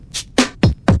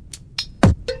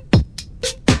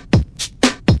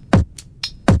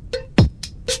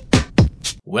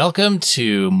Welcome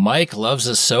to Mike Loves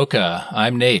Ahsoka.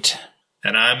 I'm Nate.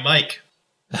 And I'm Mike.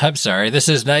 I'm sorry, this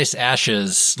is Nice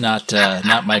Ashes, not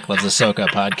Mike Loves Ahsoka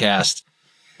podcast.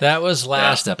 That was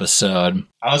last episode.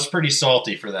 I was pretty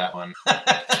salty for that one.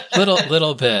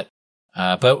 little bit.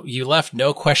 But you left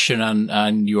no question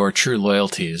on your true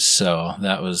loyalties, so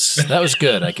that was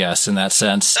good, I guess, in that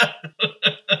sense.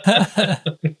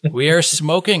 We are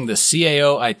smoking the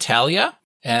CAO Italia,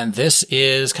 and this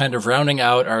is kind of rounding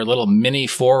out our little mini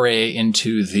foray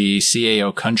into the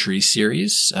CAO Country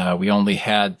series. We only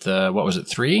had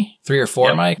three or four,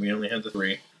 yep, Mike? We only had the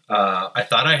three. I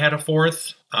thought I had a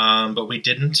fourth, but we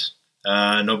didn't.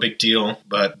 No big deal,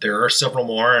 but there are several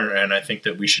more, and I think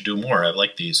that we should do more. I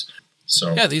like these.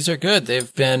 So yeah, these are good.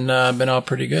 They've been all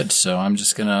pretty good. So I'm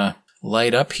just gonna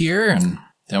light up here, and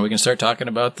then we can start talking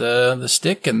about the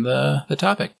stick and the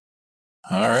topic.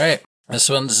 All right, this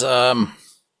one's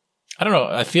I don't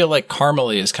know. I feel like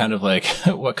caramely is kind of like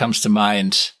what comes to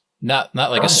mind. Not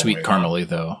like a sweet caramely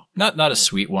though. Not a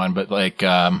sweet one, but like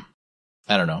I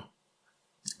don't know.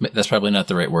 That's probably not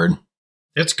the right word.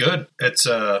 It's good. It's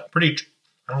a pretty,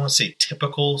 I don't want to say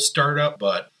typical startup,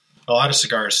 but a lot of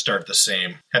cigars start the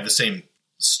same, have the same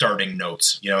starting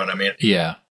notes. You know what I mean?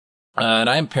 Yeah. And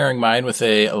I'm pairing mine with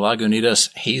a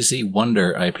Lagunitas Hazy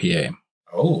Wonder IPA.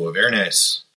 Oh, very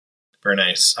nice. Very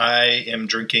nice. I am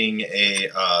drinking a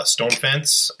Stone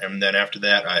Fence, and then after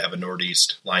that, I have a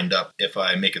Northeast lined up if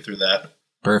I make it through that.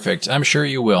 Perfect. I'm sure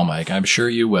you will, Mike. I'm sure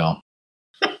you will.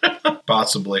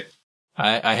 Possibly.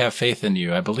 I have faith in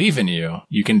you. I believe in you.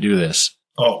 You can do this.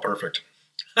 Oh, perfect.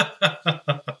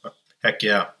 Heck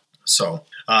yeah. So,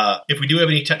 if we do have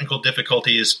any technical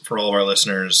difficulties for all of our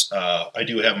listeners, I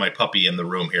do have my puppy in the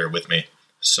room here with me.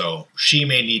 So, she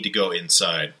may need to go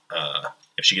inside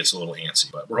if she gets a little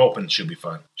antsy, but we're hoping she'll be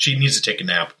fine. She needs to take a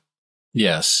nap.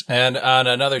 Yes. And on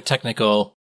another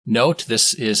technical note,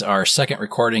 this is our second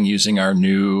recording using our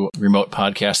new remote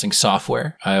podcasting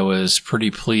software. I was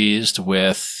pretty pleased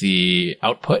with the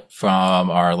output from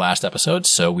our last episode,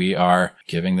 so we are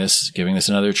giving this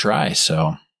another try.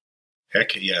 So,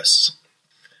 heck yes.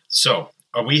 So,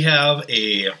 we have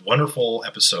a wonderful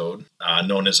episode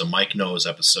known as a Mike Knows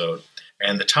episode,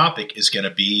 and the topic is going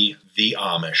to be the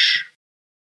Amish.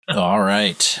 All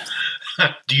right.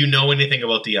 Do you know anything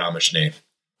about the Amish, Nate?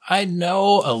 I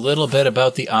know a little bit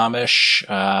about the Amish.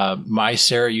 My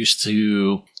Sarah used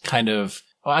to kind of,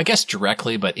 well, I guess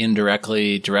directly, but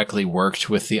directly worked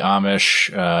with the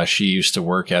Amish. She used to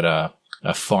work at a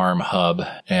farm hub,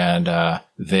 and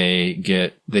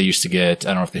they used to get, I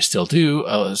don't know if they still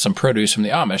do, some produce from the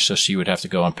Amish, so she would have to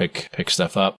go and pick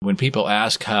stuff up. When people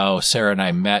ask how Sarah and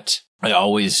I met, I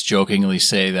always jokingly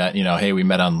say that, hey, we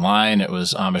met online. It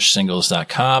was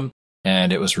AmishSingles.com,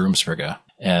 and it was Rumsberga.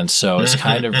 And so it's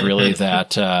kind of really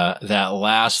that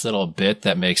last little bit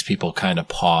that makes people kind of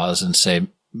pause and say,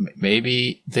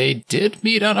 maybe they did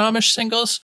meet on Amish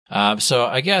Singles. So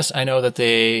I guess I know that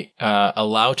they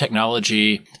allow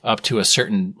technology up to a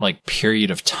certain period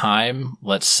of time.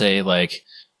 Let's say like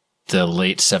the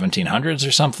late 1700s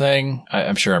or something.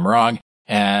 I'm sure I'm wrong.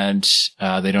 And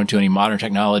they don't do any modern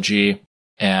technology.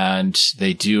 And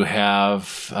they do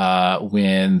have,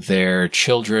 when their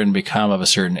children become of a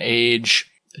certain age,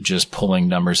 just pulling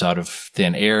numbers out of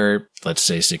thin air, let's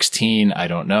say 16, I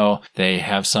don't know. They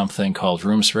have something called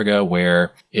Rumsberga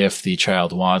where if the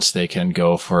child wants, they can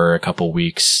go for a couple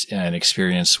weeks and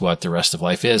experience what the rest of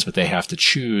life is, but they have to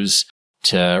choose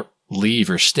to leave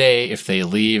or stay. If they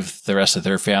leave, the rest of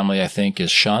their family, I think,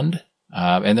 is shunned.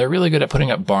 And they're really good at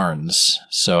putting up barns.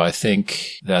 So I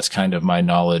think that's kind of my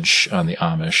knowledge on the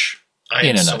Amish. I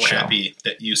am so happy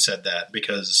that you said that,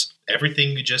 because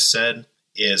everything you just said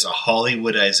is a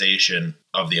Hollywoodization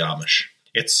of the Amish.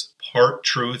 It's part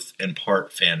truth and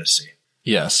part fantasy.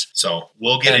 Yes. So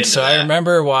we'll get into that. So I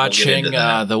remember watching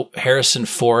the Harrison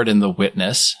Ford in The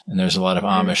Witness, and there's a lot of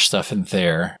Amish stuff in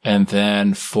there. And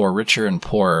then for Richer and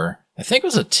Poorer, I think it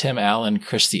was a Tim Allen,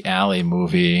 Kirstie Alley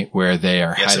movie where they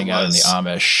are hiding out in the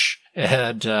Amish.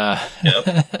 And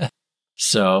yep.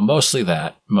 So mostly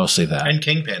that. And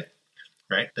Kingpin,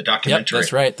 right? The documentary.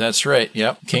 Yep, that's right.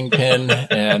 Yep, Kingpin.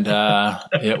 And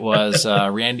it was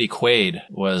Randy Quaid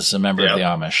was a member of the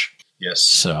Amish. Yes.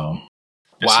 So,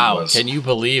 yes, wow. Can you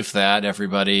believe that,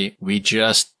 everybody? We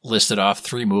just listed off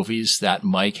 3 movies that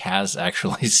Mike has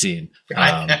actually seen.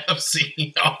 I have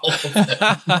seen all of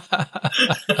them.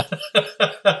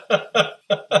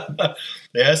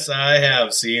 Yes, I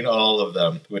have seen all of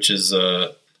them, which is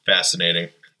fascinating.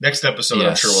 Next episode, yes.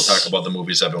 I'm sure we'll talk about the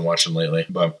movies I've been watching lately.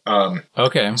 But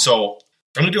okay. So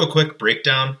I'm going to do a quick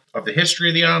breakdown of the history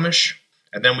of the Amish,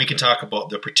 And then we can talk about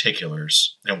the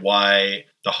particulars and why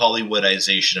the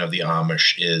Hollywoodization of the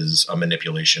Amish is a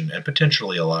manipulation and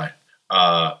potentially a lie.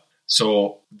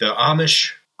 So the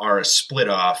Amish are a split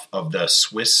off of the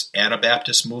Swiss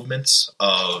Anabaptist movements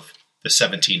of the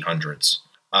 1700s.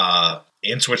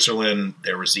 In Switzerland,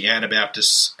 there was the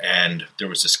Anabaptists, and there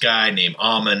was this guy named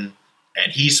Ammon,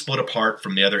 and he split apart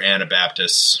from the other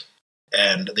Anabaptists,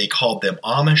 and they called them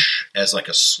Amish as like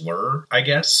a slur, I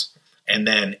guess. And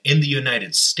then in the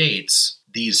United States,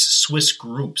 these Swiss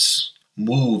groups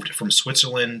moved from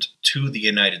Switzerland to the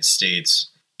United States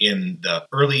in the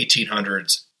early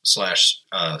 1800s /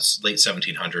 late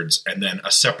 1700s, and then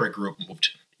a separate group moved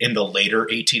in the later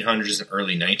 1800s and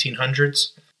early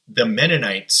 1900s. The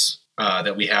Mennonites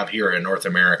that we have here in North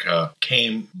America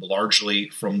came largely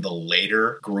from the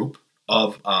later group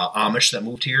of Amish that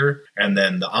moved here, and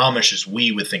then the Amish, as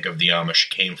we would think of the Amish,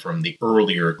 came from the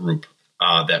earlier group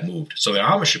that moved. So the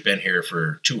Amish have been here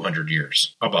for 200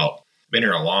 years, been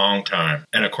here a long time.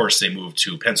 And of course, they moved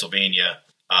to Pennsylvania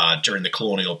during the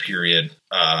colonial period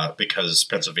because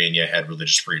Pennsylvania had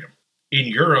religious freedom. In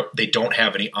Europe, they don't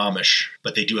have any Amish,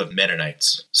 but they do have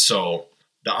Mennonites. So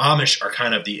the Amish are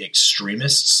kind of the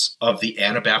extremists of the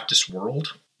Anabaptist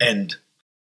world. And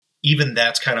even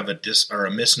that's kind of a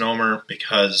misnomer,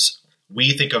 because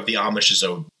we think of the Amish as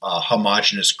a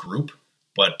homogenous group,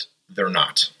 but they're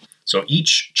not. So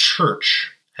each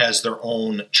church has their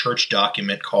own church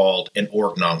document called an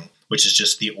Ordnung, which is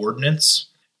just the ordinance.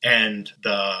 And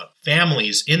the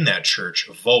families in that church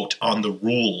vote on the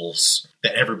rules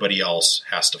that everybody else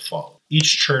has to follow.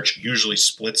 Each church usually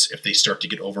splits if they start to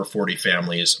get over 40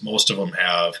 families. Most of them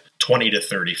have 20 to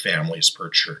 30 families per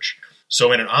church.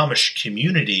 So in an Amish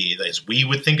community, as we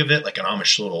would think of it, like an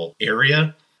Amish little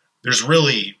area, there's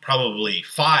really probably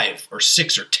 5 or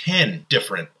 6 or 10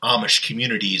 different Amish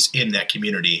communities in that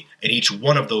community. And each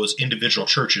one of those individual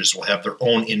churches will have their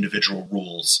own individual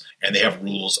rules, and they have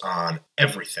rules on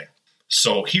everything.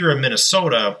 So here in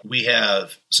Minnesota, we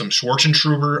have some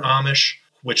Schwarzentruber Amish,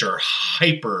 which are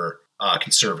hyper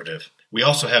conservative. We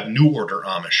also have New Order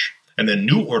Amish. And the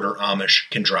New Order Amish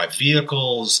can drive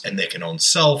vehicles, and they can own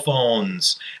cell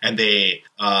phones, and they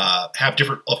have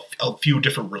a few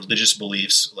different religious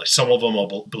beliefs. Like some of them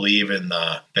will believe in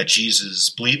that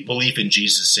belief in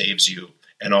Jesus saves you,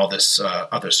 and all this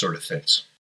other sort of things.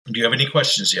 Do you have any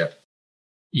questions yet?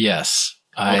 Yes,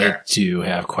 I do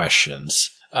have questions.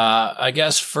 I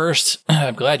guess first,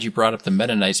 I'm glad you brought up the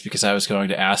Mennonites, because I was going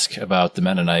to ask about the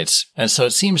Mennonites. And so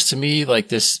it seems to me like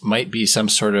this might be some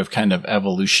sort of kind of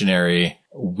evolutionary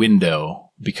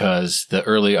window, because the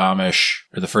early Amish,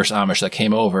 or the first Amish that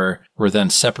came over, were then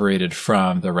separated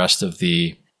from the rest of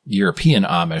the European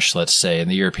Amish, let's say.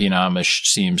 And the European Amish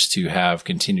seems to have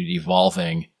continued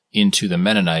evolving into the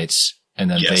Mennonites, and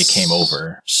then they came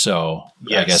over. So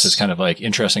I guess it's kind of like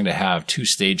interesting to have 2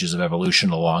 stages of evolution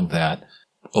along that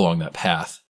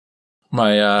path.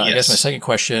 I guess my second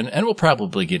question, and we'll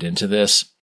probably get into this,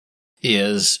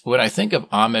 is when I think of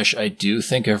Amish, I do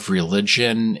think of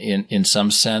religion in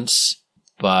some sense,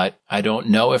 but I don't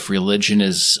know if religion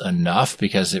is enough,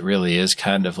 because it really is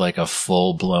kind of like a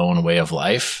full-blown way of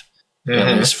life,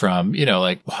 at least from,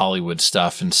 like Hollywood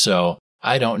stuff. And so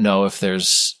I don't know if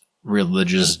there's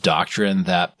religious doctrine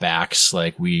that backs,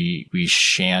 like, we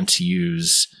shan't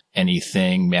use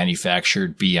anything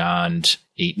manufactured beyond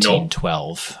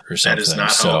 1812 or something. That is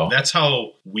not that's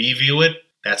how we view it.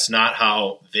 That's not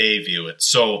how they view it.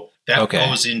 So that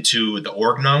goes into the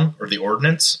Ordnung, or the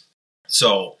ordinance.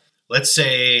 So let's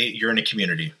say you're in a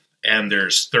community and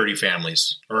there's 30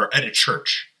 families, or at a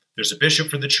church. There's a bishop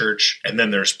for the church, and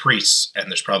then there's priests, and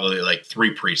there's probably like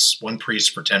 3 priests, 1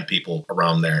 priest for 10 people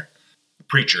around there.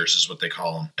 Preachers is what they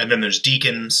call them. And then there's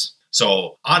deacons.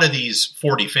 So out of these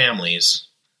 40 families,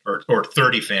 or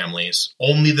 30 families,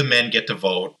 only the men get to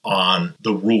vote on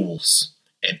the rules.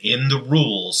 And in the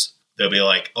rules, they'll be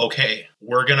like, okay,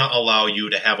 we're going to allow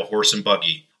you to have a horse and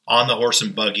buggy. On the horse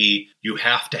and buggy, you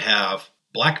have to have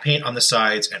black paint on the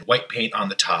sides and white paint on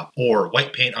the top, or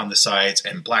white paint on the sides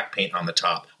and black paint on the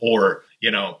top. Or,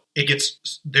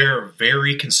 they're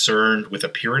very concerned with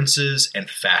appearances and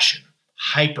fashion,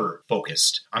 hyper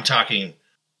focused. I'm talking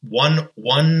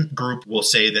one group will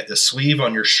say that the sleeve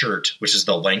on your shirt, which is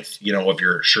the length, of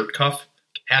your shirt cuff,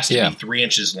 has to be 3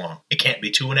 inches long. It can't be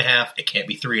 2.5. It can't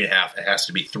be 3.5. It has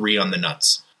to be 3 on the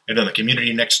nuts. And then the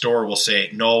community next door will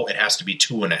say, no, it has to be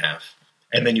 2.5.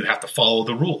 And then you have to follow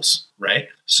the rules, right?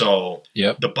 So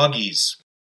the buggies,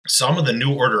 some of the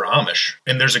New Order Amish,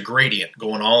 and there's a gradient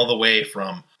going all the way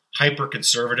from hyper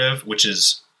conservative, which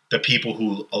is the people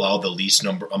who allow the least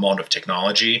amount of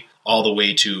technology, all the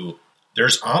way to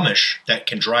There's Amish that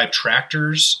can drive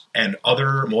tractors and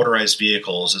other motorized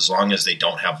vehicles as long as they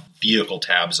don't have vehicle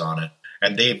tabs on it.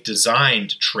 And they've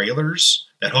designed trailers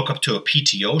that hook up to a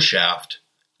PTO shaft,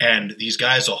 and these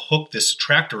guys will hook this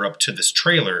tractor up to this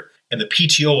trailer, and the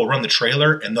PTO will run the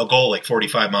trailer, and they'll go like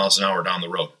 45 miles an hour down the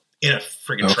road in a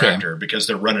friggin' tractor because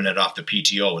they're running it off the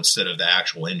PTO instead of the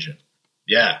actual engine.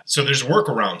 Yeah, so there's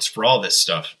workarounds for all this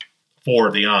stuff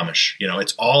for the Amish. You know,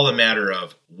 it's all a matter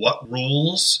of what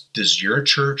rules does your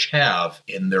church have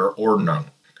in their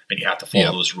ordnung, and you have to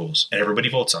follow those rules, and everybody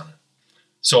votes on it.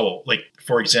 So, like,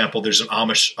 for example, there's an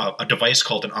Amish, a device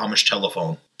called an Amish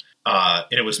telephone. And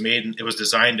it was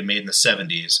designed and made in the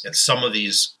 70s, and some of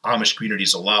these Amish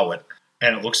communities allow it.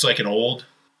 And it looks like an old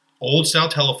style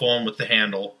telephone with the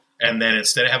handle. And then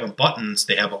instead of having buttons,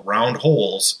 they have round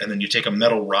holes, and then you take a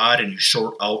metal rod and you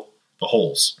short out the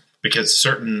holes, because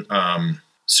certain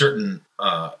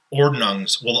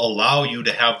ordnungs will allow you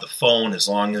to have the phone as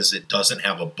long as it doesn't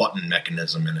have a button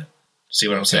mechanism in it. See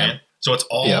what I'm saying? So it's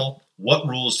all what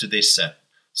rules do they set?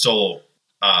 So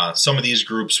some of these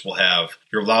groups will have,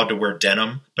 you're allowed to wear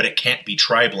denim, but it can't be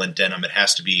tribal in denim. It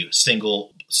has to be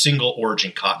single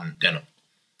origin cotton denim.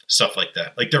 Stuff like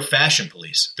that. Like, they're fashion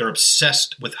police. They're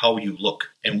obsessed with how you look.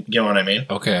 And you know what I mean?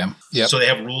 Okay. Yep. So they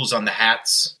have rules on the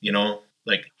hats, you know,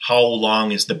 like how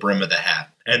long is the brim of the hat?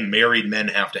 And married men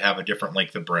have to have a different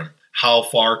length of brim. How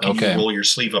far can you roll your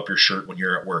sleeve up your shirt when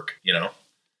you're at work, you know?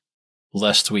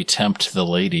 Lest we tempt the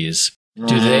ladies.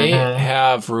 Do they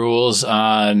have rules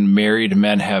on married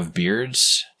men have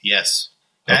beards? Yes.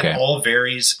 That all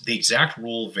varies. The exact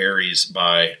rule varies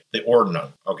by the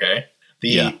ordnung, okay?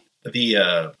 The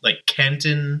like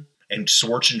Kenton and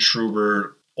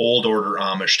Schwarzenschruber, old order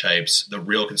Amish types, the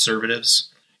real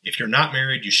conservatives, if you're not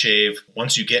married, you shave.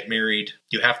 Once you get married,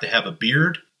 you have to have a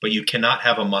beard, but you cannot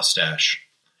have a mustache.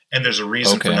 And there's a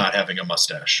reason for not having a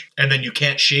mustache. And then you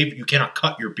can't shave, you cannot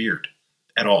cut your beard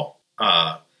at all.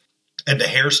 And the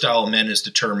hairstyle of men is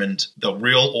determined. The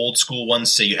real old school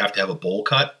ones say you have to have a bowl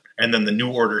cut. And then the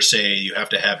new order say you have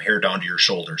to have hair down to your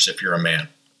shoulders if you're a man.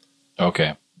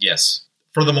 Okay. Yes.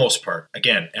 For the most part.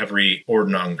 Again, every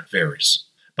ordnung varies.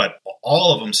 But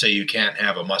all of them say you can't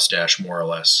have a mustache, more or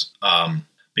less,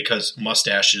 because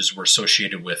mustaches were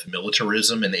associated with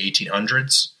militarism in the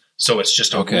 1800s. So it's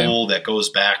just a rule that goes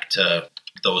back to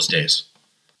those days.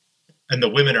 And the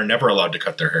women are never allowed to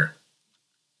cut their hair,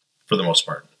 for the most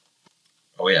part.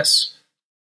 Oh, yes.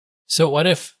 So what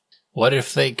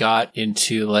if they got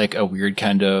into like a weird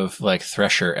kind of like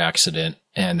thresher accident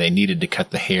and they needed to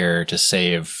cut the hair to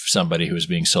save somebody who was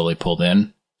being slowly pulled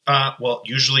in? Well,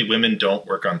 usually women don't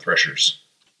work on threshers.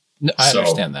 No, I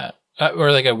understand that.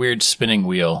 Or like a weird spinning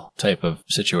wheel type of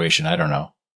situation. I don't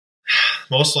know.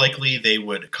 Most likely they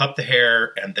would cut the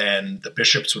hair, and then the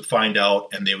bishops would find out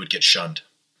and they would get shunned.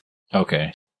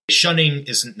 Okay. Shunning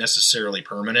isn't necessarily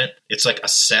permanent. It's like a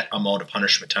set amount of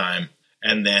punishment time.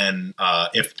 And then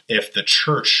if the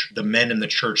church, the men in the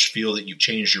church feel that you've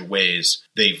changed your ways,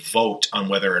 they vote on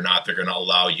whether or not they're going to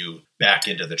allow you back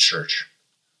into the church.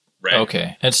 Right.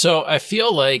 Okay. And so I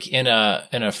feel like in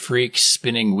a freak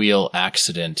spinning wheel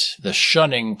accident, the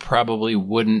shunning probably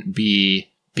wouldn't be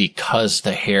because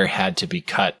the hair had to be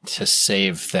cut to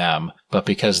save them, but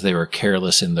because they were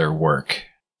careless in their work.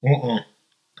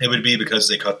 It would be because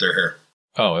they cut their hair.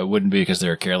 Oh, it wouldn't be because they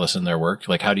were careless in their work?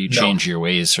 Like, how do you change your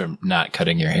ways from not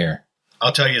cutting your hair?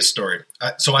 I'll tell you a story.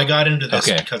 So I got into this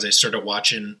because I started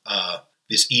watching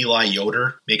this Eli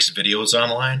Yoder makes videos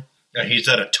online. He's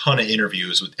done a ton of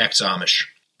interviews with ex-Amish,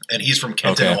 and he's from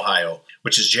Kenton, Ohio,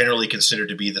 which is generally considered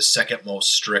to be the second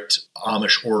most strict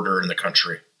Amish order in the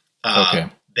country.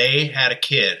 They had a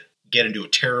kid get into a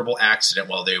terrible accident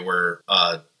while they were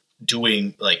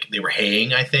doing, like, they were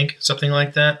haying, I think, something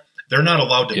like that. They're not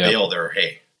allowed to bale their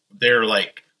hay. They're,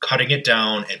 like, cutting it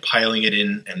down and piling it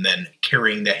in and then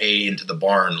carrying the hay into the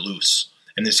barn loose.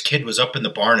 And this kid was up in the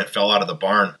barn and fell out of the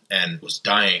barn and was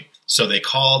dying. So they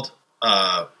called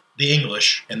the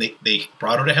English, and they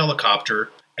brought out a helicopter,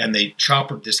 and they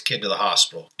choppered this kid to the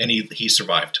hospital, and he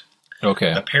survived.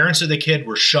 Okay. The parents of the kid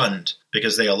were shunned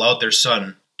because they allowed their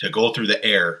son to go through the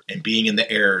air, and being in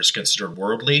the air is considered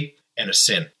worldly and a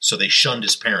sin. So they shunned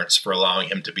his parents for allowing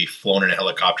him to be flown in a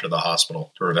helicopter to the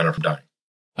hospital to prevent him from dying.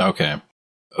 Okay.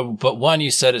 But one, you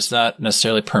said it's not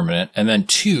necessarily permanent. And then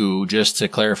two, just to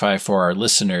clarify for our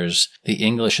listeners, the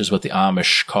English is what the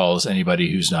Amish calls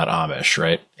anybody who's not Amish,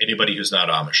 right? Anybody who's not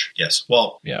Amish, yes.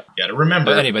 Well, you got to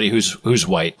remember. But anybody who's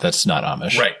white, that's not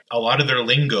Amish. Right. A lot of their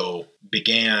lingo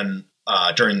began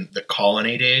during the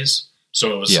colony days.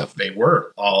 So it was they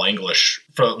were all English,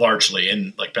 largely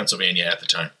in like Pennsylvania at the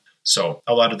time. So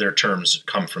a lot of their terms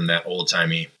come from that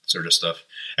old-timey sort of stuff.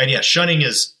 And yeah, shunning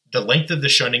is, the length of the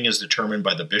shunning is determined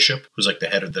by the bishop, who's like the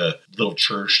head of the little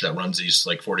church that runs these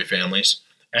like 40 families.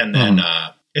 And then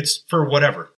it's for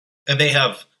whatever. And they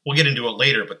have, we'll get into it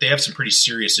later, but they have some pretty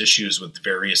serious issues with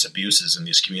various abuses in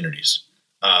these communities.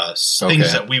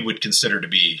 Things that we would consider to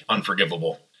be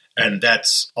unforgivable. And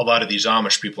that's a lot of these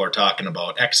Amish people are talking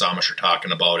about, ex-Amish are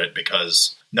talking about it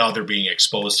because now they're being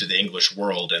exposed to the English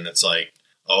world. And it's like,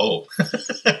 oh,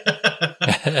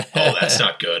 that's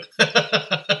not good.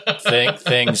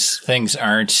 Things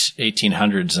aren't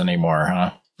 1800s anymore,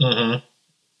 huh? Mm-hmm.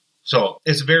 So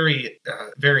it's very,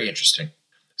 very interesting.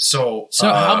 So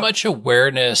how much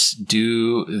awareness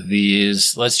do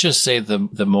these, let's just say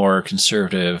the more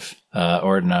conservative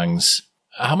Ordnungs,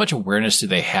 how much awareness do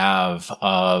they have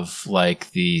of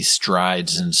like the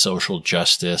strides in social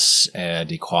justice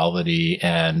and equality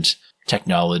and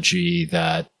technology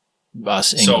that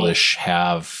us English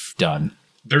have done?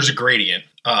 There's a gradient.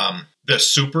 The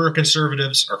super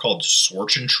conservatives are called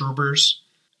Schwarzentroopers.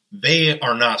 They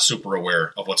are not super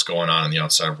aware of what's going on in the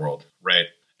outside world, right?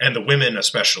 And the women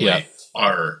especially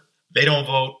they don't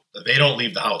vote. They don't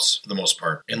leave the house for the most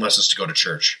part, unless it's to go to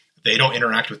church. They don't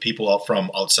interact with people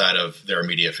from outside of their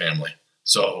immediate family.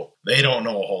 So they don't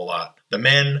know a whole lot. The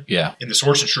men in the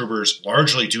Schwarzentroopers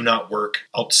largely do not work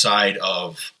outside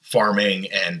of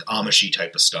farming and Amishy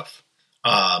type of stuff.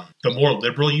 The more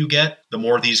liberal you get, the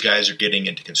more these guys are getting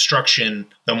into construction,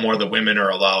 the more the women are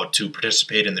allowed to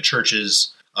participate in the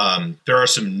churches. There are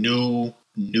some new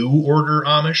order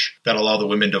Amish that allow the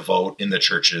women to vote in the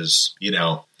churches, you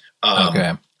know.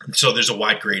 So there's a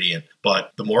wide gradient.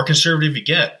 But the more conservative you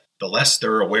get, the less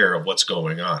they're aware of what's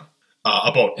going on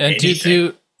about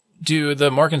anything. Do the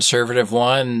more conservative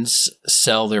ones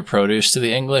sell their produce to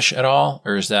the English at all?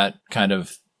 Or is that kind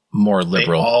of more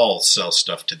liberal? They all sell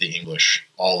stuff to the English,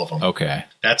 all of them. Okay.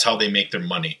 That's how they make their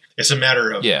money. It's a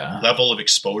matter of level of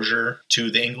exposure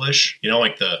to the English. You know,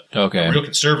 like the real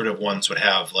conservative ones would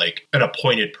have like an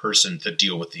appointed person to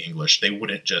deal with the English. They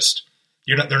wouldn't just,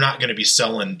 they're not going to be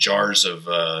selling jars of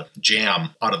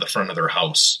jam out of the front of their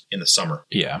house in the summer.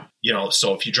 Yeah. You know,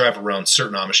 so if you drive around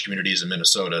certain Amish communities in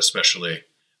Minnesota, especially,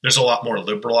 there's a lot more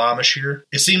liberal Amish here.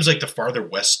 It seems like the farther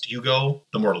west you go,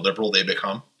 the more liberal they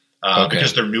become.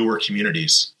 Because they're newer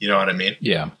communities, you know what I mean?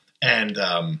 Yeah. And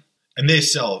they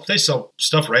sell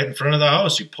stuff right in front of the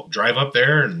house. You drive up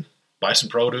there and buy some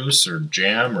produce or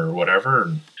jam or whatever.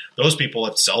 And those people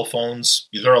have cell phones.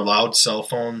 They're allowed cell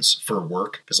phones for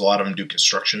work because a lot of them do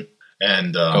construction.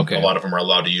 And a lot of them are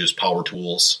allowed to use power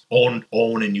tools, own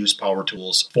and use power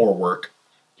tools for work.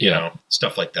 You know,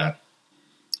 stuff like that.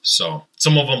 So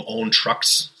some of them own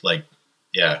trucks. Like,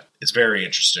 it's very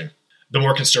interesting. The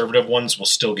more conservative ones will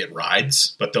still get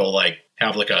rides, but they'll like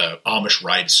have like a Amish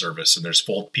ride service, and there's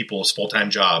people's full-time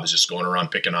job is just going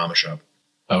around picking Amish up.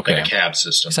 Okay. Like a cab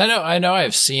system. So I know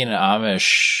I've seen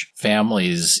Amish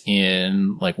families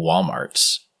in like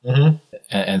Walmarts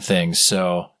and things.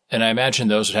 So, and I imagine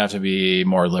those would have to be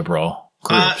more liberal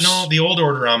groups. No, the old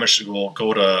order Amish will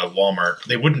go to Walmart.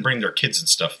 They wouldn't bring their kids and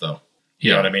stuff though.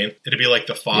 You know what I mean? It'd be like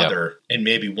the father and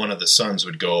maybe one of the sons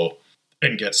would go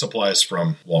and get supplies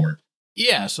from Walmart.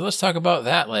 Yeah, so let's talk about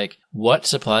that. Like, what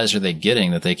supplies are they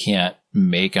getting that they can't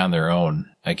make on their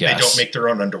own, I guess? They don't make their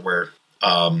own underwear.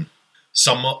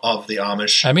 Some of the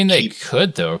Amish... I mean, they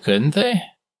could, though, couldn't they?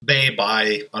 They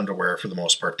buy underwear for the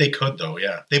most part. They could, though,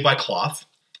 yeah. They buy cloth.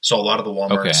 So a lot of the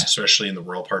Walmarts, especially in the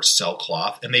rural parts, sell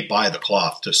cloth. And they buy the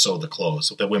cloth to sew the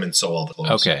clothes. The women sew all the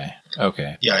clothes.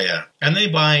 Okay. Yeah. And they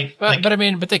buy... But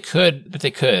they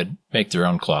could make their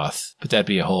own cloth. But that'd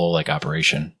be a whole, like,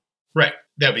 operation. Right.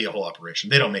 That'd be a whole operation.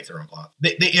 They don't make their own cloth.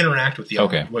 They interact with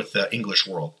the English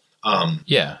world.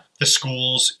 The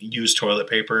schools use toilet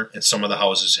paper, and some of the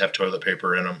houses have toilet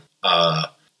paper in them.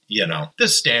 The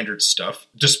standard stuff.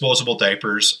 Disposable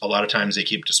diapers. A lot of times they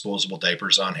keep disposable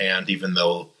diapers on hand, even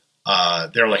though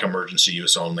they're like emergency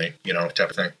use only, type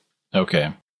of thing.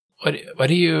 Okay. What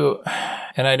do you,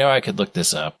 and I know I could look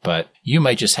this up, but you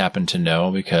might just happen to know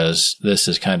because this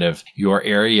is kind of your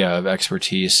area of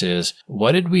expertise is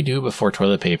what did we do before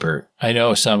toilet paper? I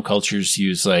know some cultures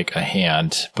use like a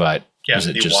hand, but is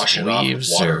it just wash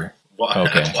leaves or?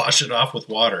 Wash it off with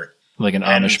water. Like an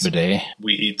Amish bidet?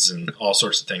 Weeds and all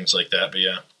sorts of things like that, but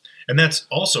yeah. And that's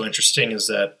also interesting is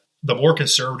that the more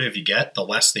conservative you get, the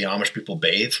less the Amish people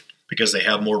bathe because they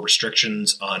have more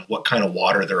restrictions on what kind of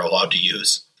water they're allowed to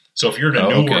use. So if you're in a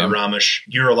new order Amish,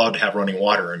 you're allowed to have running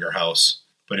water in your house.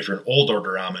 But if you're an old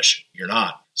order Amish, you're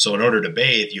not. So in order to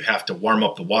bathe, you have to warm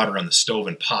up the water on the stove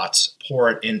in pots,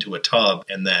 pour it into a tub,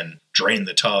 and then drain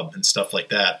the tub and stuff like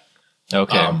that.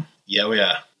 Okay.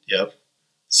 Yep.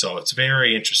 So it's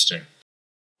very interesting.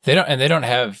 They don't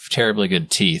have terribly good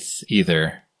teeth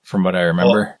either, from what I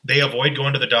remember. Well, they avoid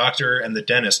going to the doctor and the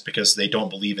dentist because they don't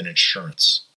believe in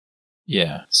insurance.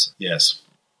 Yeah. Yes.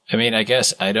 I mean, I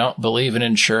guess I don't believe in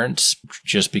insurance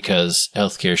just because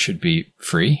healthcare should be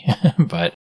free,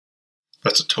 but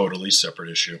that's a totally separate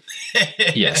issue.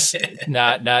 Yes,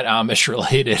 not Amish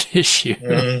related issue.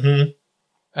 Mm-hmm.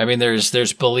 I mean,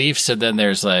 there's beliefs and then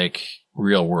there's like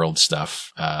real world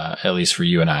stuff, at least for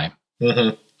you and I.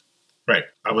 Mm-hmm. Right.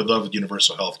 I would love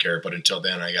universal health care, but until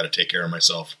then, I got to take care of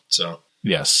myself. So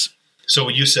yes. So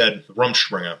you said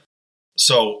Rumspringa.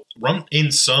 So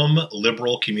in some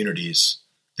liberal communities,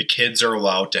 the kids are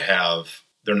allowed to have,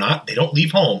 they don't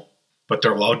leave home, but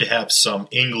they're allowed to have some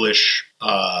English,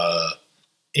 what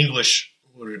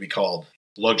would it be called?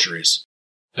 Luxuries.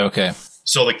 Okay.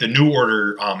 So like the New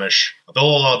Order Amish, they'll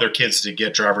allow their kids to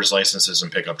get driver's licenses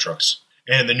and pickup trucks.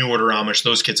 And the New Order Amish,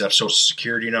 those kids have social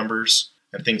security numbers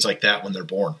and things like that when they're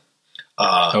born.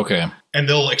 Okay. And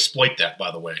they'll exploit that,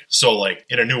 by the way. So like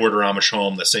in a New Order Amish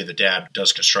home, let's say the dad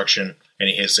does construction and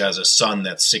he has a son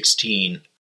that's 16,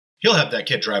 he'll have that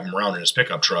kid drive him around in his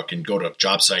pickup truck and go to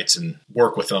job sites and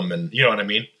work with them. And you know what I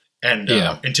mean? And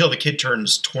until the kid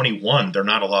turns 21, they're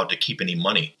not allowed to keep any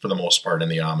money for the most part in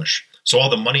the Amish. So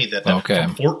all the money that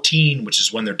from 14, which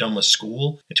is when they're done with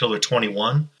school, until they're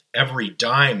 21, every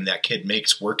dime that kid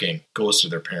makes working goes to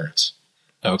their parents.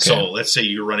 Okay. So let's say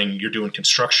you're doing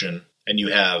construction and you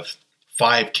have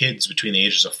 5 kids between the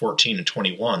ages of 14 and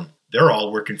 21. They're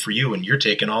all working for you and you're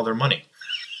taking all their money.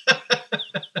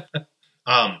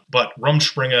 But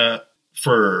Rumspringa,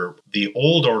 for the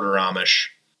old order Amish,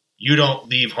 you don't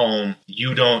leave home.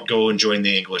 You don't go and join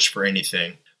the English for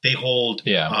anything. They hold,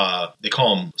 they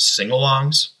call them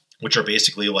sing-alongs, which are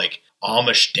basically like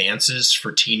Amish dances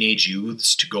for teenage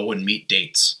youths to go and meet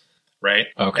dates, right?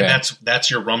 Okay. And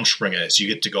that's your Rumspringa, is you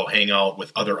get to go hang out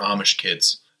with other Amish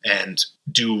kids and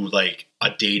do like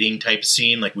a dating type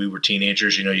scene. Like we were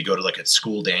teenagers, you go to like a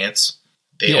school dance.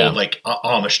 They hold like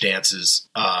Amish dances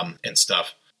and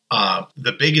stuff.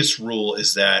 The biggest rule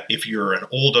is that if you're an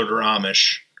old order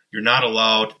Amish, you're not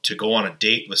allowed to go on a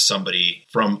date with somebody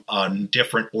from a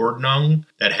different ordnung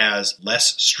that has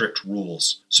less strict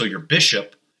rules. So your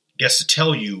bishop gets to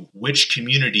tell you which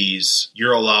communities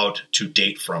you're allowed to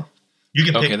date from. You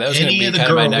can pick any of the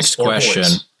girls my next or question.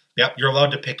 boys. Yep, you're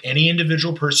allowed to pick any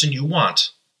individual person you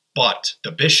want, but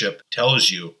the bishop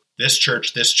tells you this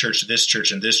church, this church, this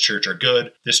church, and this church are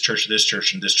good. This church,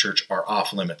 and this church are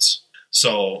off limits.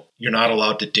 So you're not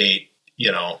allowed to date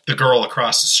the girl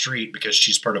across the street because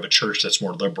she's part of a church that's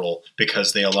more liberal,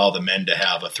 because they allow the men to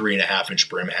have a 3.5-inch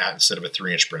brim hat instead of a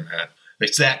 3-inch brim hat.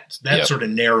 It's that sort of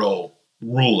narrow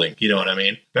ruling. You know what I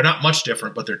mean? They're not much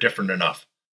different, but they're different enough.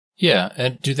 Yeah.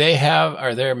 And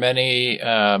are there many,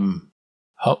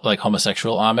 like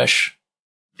homosexual Amish?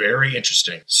 Very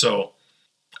interesting. So,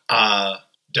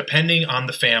 depending on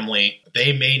the family,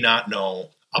 they may not know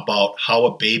about how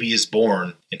a baby is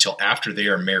born until after they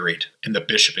are married, and the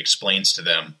bishop explains to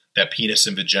them that penis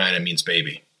and vagina means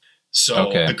baby.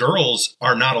 So the girls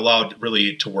are not allowed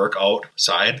really to work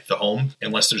outside the home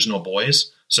unless there's no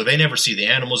boys. So they never see the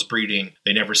animals breeding.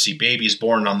 They never see babies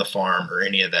born on the farm or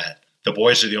any of that. The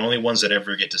boys are the only ones that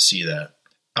ever get to see that.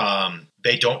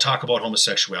 They don't talk about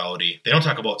homosexuality. They don't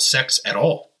talk about sex at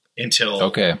all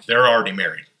until they're already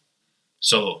married.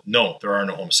 So no, there are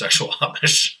no homosexual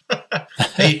Amish.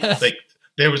 They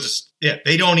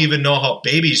don't even know how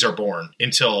babies are born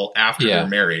until after they're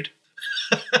married.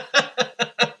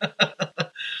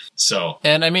 So,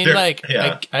 and I mean, I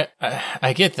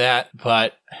get that,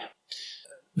 but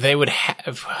they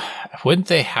wouldn't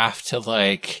they have to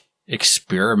like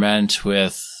experiment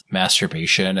with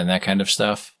masturbation and that kind of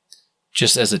stuff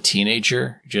just as a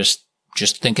teenager? Just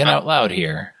thinking out loud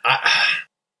here.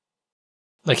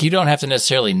 Like, you don't have to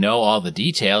necessarily know all the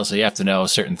details. So you have to know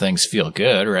certain things feel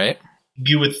good, right?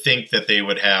 You would think that they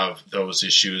would have those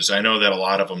issues. I know that a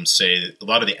lot of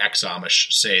the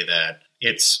ex-Amish say that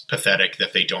it's pathetic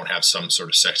that they don't have some sort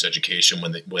of sex education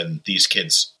when these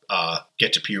kids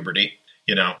get to puberty,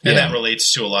 And that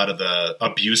relates to a lot of the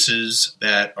abuses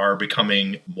that are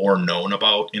becoming more known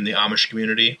about in the Amish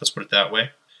community. Let's put it that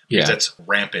way. Because that's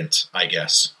rampant, I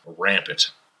guess. Rampant.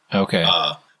 Okay.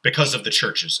 Because of the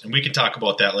churches. And we can talk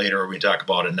about that later, or we can talk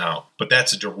about it now. But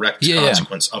that's a direct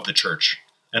consequence of the church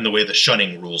and the way the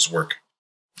shunning rules work.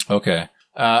 Okay.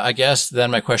 I guess then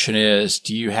my question is,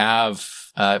 do you have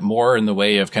more in the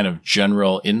way of kind of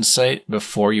general insight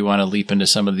before you want to leap into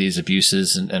some of these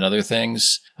abuses and other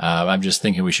things? I'm just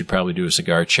thinking we should probably do a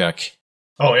cigar check.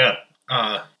 Oh, yeah.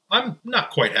 I'm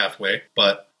not quite halfway,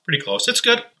 but pretty close. It's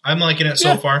good. I'm liking it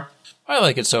so far. I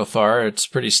like it so far. It's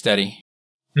pretty steady.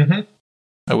 Mm-hmm.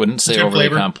 I wouldn't say overly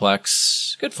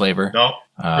complex. Good flavor. No,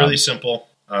 really simple.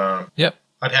 Yep.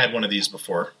 I've had one of these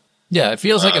before. Yeah, it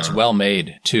feels like it's well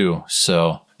made too.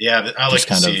 So yeah, I like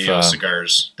the CAO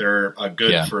cigars. They're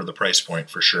good for the price point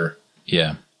for sure.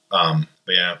 Yeah. But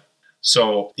yeah.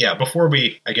 So yeah, before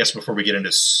we get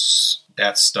into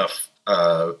that stuff,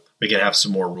 we can have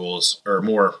some more rules or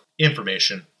more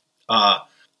information.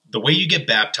 The way you get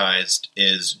baptized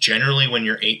is generally when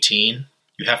you're 18,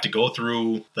 you have to go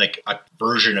through like a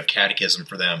version of catechism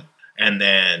for them. And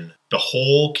then the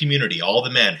whole community, all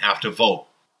the men have to vote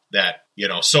that,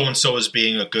 so-and-so is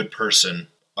being a good person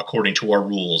according to our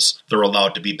rules. They're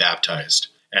allowed to be baptized.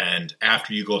 And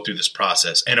after you go through this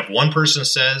process, and if one person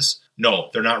says, no,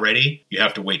 they're not ready, you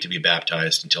have to wait to be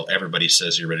baptized until everybody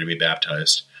says you're ready to be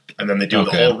baptized. And then they do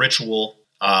the whole ritual.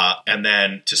 And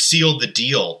then to seal the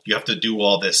deal, you have to do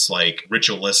all this like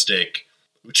ritualistic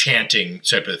chanting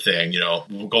type of thing,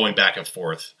 going back and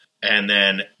forth. And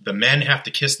then the men have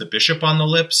to kiss the bishop on the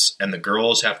lips, and the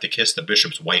girls have to kiss the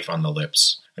bishop's wife on the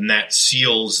lips. And that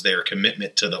seals their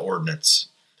commitment to the ordinance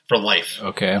for life.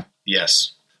 Okay.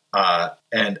 Yes.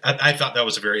 And I thought that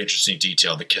was a very interesting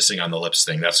detail, the kissing on the lips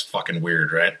thing. That's fucking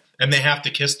weird, right? And they have to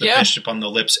kiss the bishop on the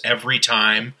lips every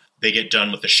time they get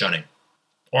done with the shunning.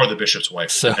 Or the bishop's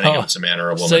wife, depending if it's a man or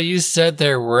a woman. So you said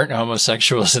there weren't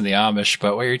homosexuals in the Amish,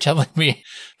 but what you're telling me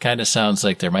kind of sounds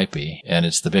like there might be, and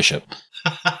it's the bishop.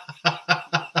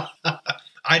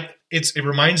 It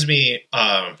reminds me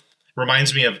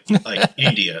of like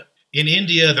India. In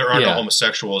India, there are no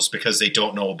homosexuals because they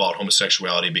don't know about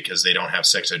homosexuality because they don't have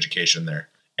sex education there.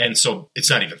 And so it's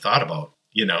not even thought about,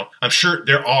 I'm sure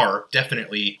there are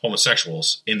definitely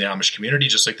homosexuals in the Amish community,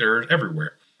 just like there are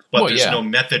everywhere. But there's no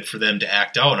method for them to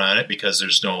act out on it because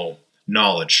there's no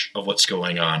knowledge of what's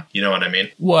going on. You know what I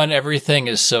mean? Well, and everything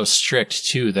is so strict,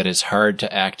 too, that it's hard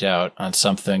to act out on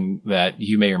something that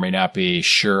you may or may not be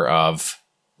sure of.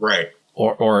 Right.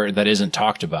 Or that isn't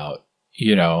talked about,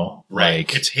 Right.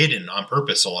 Like, it's hidden on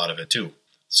purpose, a lot of it, too.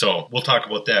 So we'll talk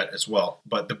about that as well.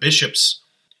 But the bishops,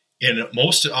 in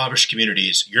most Amish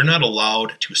communities, you're not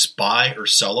allowed to spy or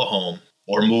sell a home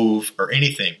or move or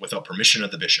anything without permission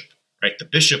of the bishop. Right, the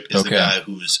bishop is the guy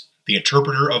who's the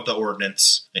interpreter of the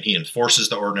ordinance, and he enforces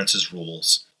the ordinance's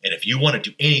rules. And if you want to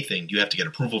do anything, you have to get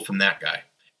approval from that guy.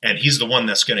 And he's the one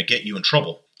that's going to get you in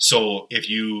trouble. So if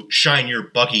you shine your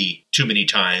buggy too many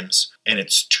times and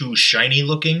it's too shiny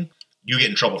looking, you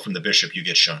get in trouble from the bishop, you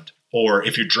get shunned. Or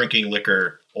if you're drinking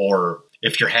liquor, or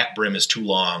if your hat brim is too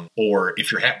long, or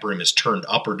if your hat brim is turned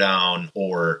up or down,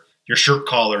 or your shirt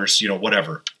collars,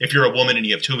 whatever. If you're a woman and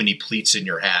you have too many pleats in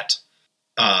your hat.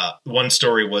 One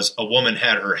story was a woman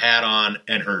had her hat on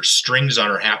and her strings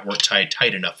on her hat weren't tied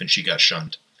tight enough and she got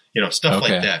shunned. Stuff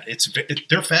like that.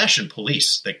 They're fashion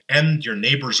police. And your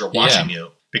neighbors are watching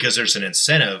you because there's an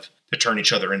incentive to turn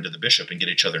each other into the bishop and get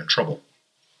each other in trouble.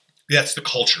 That's the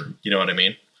culture. You know what I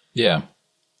mean? Yeah.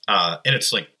 And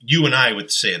it's like you and I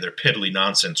would say they're piddly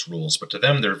nonsense rules, but to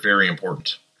them they're very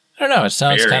important. I don't know. It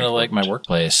sounds kind of like my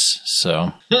workplace.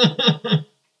 So.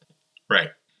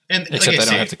 Right. And except I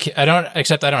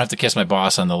don't have to kiss my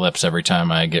boss on the lips every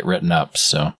time I get written up.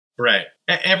 So right,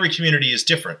 every community is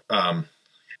different.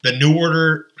 The New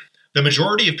Order, the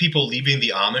majority of people leaving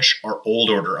the Amish are Old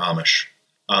Order Amish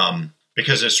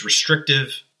because it's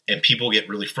restrictive, and people get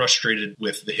really frustrated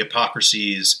with the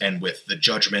hypocrisies and with the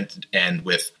judgment and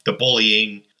with the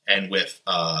bullying and with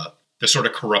the sort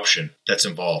of corruption that's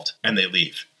involved, and they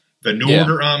leave. The New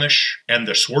Order Amish and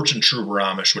the Schwarzentroober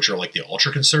Amish, which are like the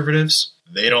ultra-conservatives,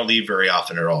 they don't leave very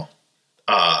often at all.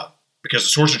 Because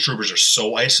the Schwarzentroopers are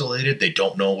so isolated, they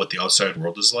don't know what the outside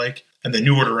world is like. And the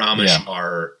New Order Amish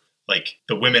are like,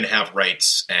 the women have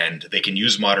rights and they can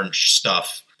use modern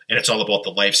stuff. And it's all about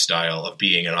the lifestyle of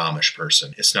being an Amish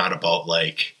person. It's not about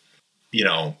like,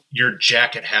 your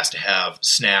jacket has to have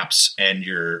snaps and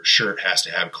your shirt has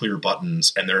to have clear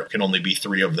buttons and there can only be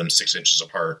 3 of them 6 inches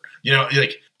apart.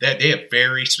 That they have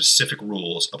very specific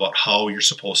rules about how you're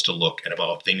supposed to look and about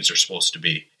how things are supposed to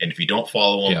be. And if you don't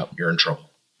follow them, you're in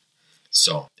trouble.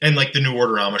 So, and like the New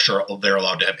Order Amish they're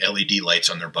allowed to have LED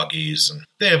lights on their buggies, and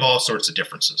they have all sorts of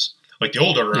differences. Like the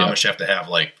Old Order Amish have to have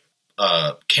like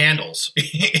candles.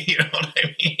 You know what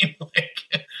I mean?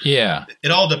 It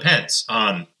all depends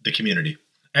on the community.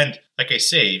 And like I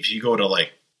say, if you go to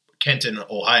like Kenton,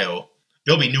 Ohio,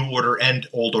 there'll be New Order and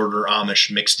Old Order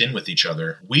Amish mixed in with each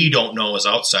other. We don't know as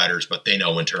outsiders, but they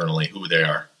know internally who they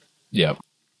are. Yep.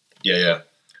 Yeah.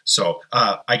 So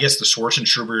I guess the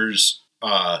Schwarzentroopers,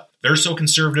 they're so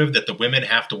conservative that the women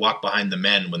have to walk behind the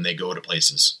men when they go to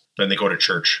places, when they go to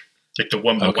church. Like the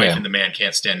woman, the Okay. wife and the man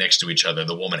can't stand next to each other.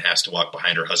 The woman has to walk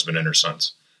behind her husband and her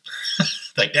sons.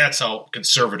 Like that's how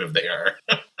conservative they are.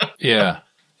 Yeah.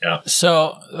 Yeah.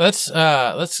 So let's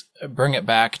bring it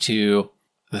back to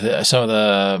some of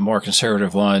the more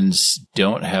conservative ones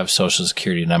don't have social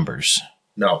security numbers.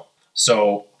 No.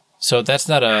 So that's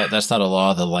not a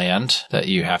law of the land that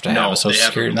you have to have a social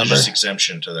security number. They have a religious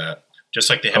exemption to that. Just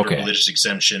like they have Okay. a religious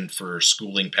exemption for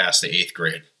schooling past the 8th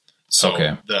grade. So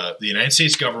Okay. the United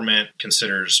States government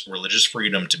considers religious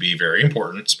freedom to be very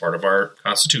important. It's part of our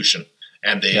Constitution.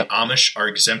 And the Amish are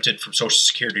exempted from Social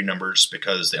Security numbers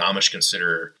because the Amish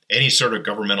consider any sort of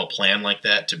governmental plan like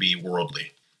that to be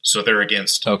worldly. So they're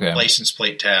against license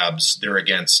plate tabs. They're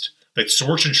against, but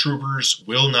Sorts and Troopers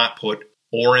will not put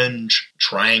orange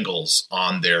triangles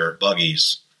on their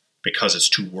buggies because it's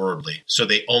too worldly. So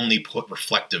they only put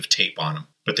reflective tape on them,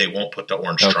 but they won't put the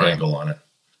orange triangle on it.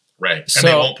 Right. So, and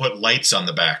they won't put lights on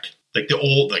the back. Like the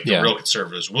real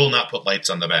conservatives will not put lights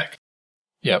on the back.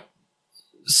 Yep.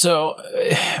 So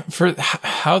for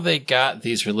how they got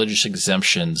these religious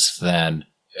exemptions, then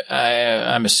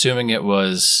I'm assuming it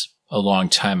was a long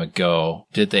time ago.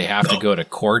 Did they have to go to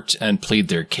court and plead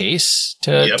their case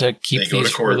to keep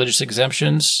these religious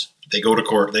exemptions? They go to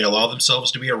court. They allow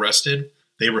themselves to be arrested.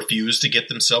 They refuse to get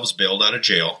themselves bailed out of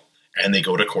jail, and they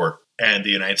go to court. And the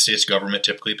United States government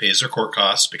typically pays their court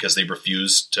costs because they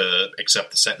refuse to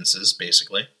accept the sentences,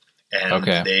 basically. And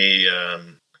they...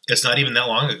 it's not even that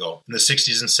long ago. In the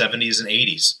 60s and 70s and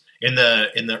 80s. In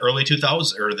the early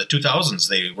 2000s or the 2000s,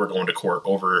 they were going to court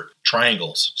over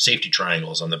triangles, safety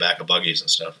triangles on the back of buggies and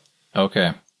stuff.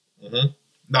 Okay. Mm-hmm.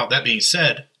 Now, that being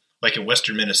said, like in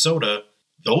western Minnesota,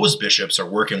 those bishops are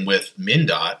working with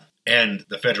MnDOT and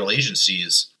the federal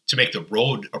agencies to make the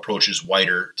road approaches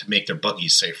wider to make their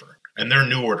buggies safer. And they're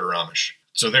New Order Amish.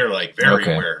 So they're like very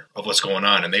aware of what's going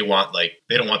on, and they don't want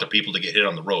the people to get hit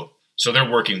on the road. So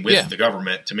they're working with the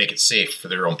government to make it safe for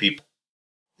their own people.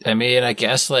 I mean, I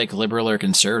guess like liberal or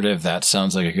conservative, that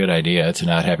sounds like a good idea to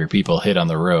not have your people hit on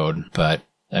the road. But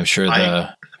I'm sure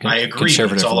I agree,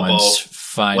 conservative it's all ones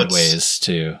find ways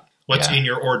to... What's in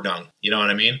your ordnung? You know what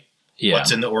I mean? Yeah.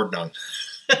 What's in the ordnung?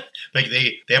 Like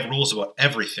they have rules about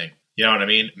everything. You know what I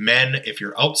mean? Men, if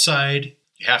you're outside...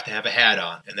 You have to have a hat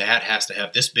on, and the hat has to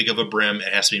have this big of a brim.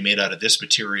 It has to be made out of this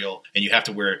material, and you have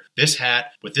to wear this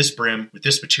hat with this brim, with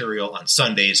this material on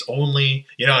Sundays only.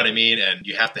 You know what I mean? And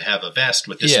you have to have a vest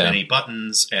with this many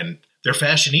buttons, and they're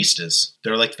fashionistas.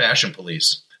 They're like fashion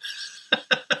police.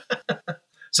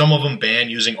 Some of them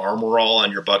ban using Armor All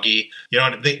on your buggy. You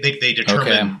know, they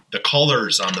determine the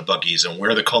colors on the buggies and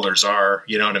where the colors are.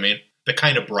 You know what I mean? The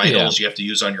kind of bridles you have to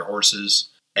use on your horses.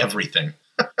 Everything.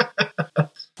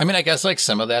 I mean, I guess like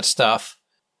some of that stuff,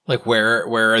 like where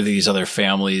are these other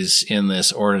families in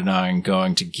this ordinance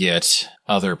going to get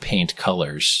other paint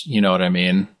colors? You know what I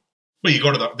mean? Well,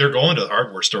 they're going to the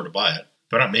hardware store to buy it.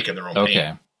 They're not making their own paint.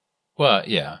 Okay. Well,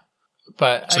 yeah.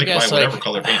 But so I they can guess buy whatever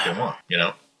color paint they want, you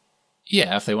know?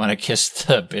 Yeah, if they want to kiss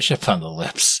the bishop on the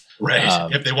lips.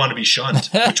 Right. If they want to be shunned,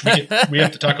 which we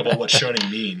have to talk about what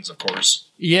shunning means, of course.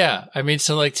 Yeah. I mean,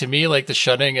 so like to me, like the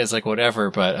shunning is like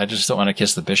whatever, but I just don't want to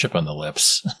kiss the bishop on the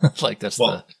lips. Like that's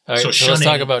all right, so shunning, let's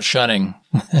talk about shunning.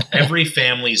 Every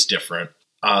family's different.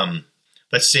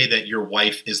 Let's say that your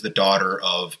wife is the daughter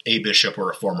of a bishop or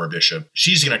a former bishop.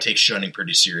 She's going to take shunning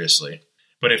pretty seriously.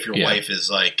 But if your wife is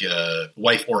like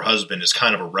wife or husband is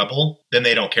kind of a rebel, then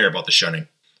they don't care about the shunning.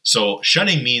 So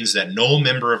shunning means that no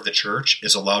member of the church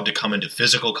is allowed to come into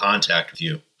physical contact with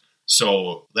you.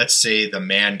 So let's say the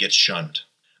man gets shunned.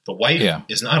 The wife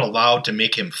is not allowed to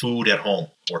make him food at home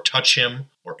or touch him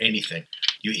or anything.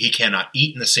 He cannot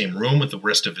eat in the same room with the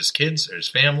rest of his kids or his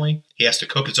family. He has to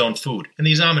cook his own food. And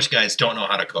these Amish guys don't know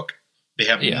how to cook. They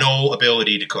have no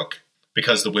ability to cook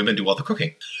because the women do all the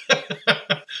cooking.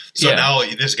 So now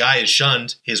this guy is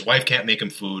shunned. His wife can't make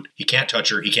him food. He can't touch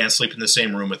her. He can't sleep in the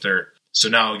same room with her. So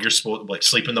now you're supposed to like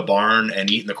sleep in the barn and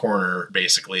eat in the corner,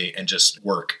 basically, and just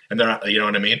work. And they're not, you know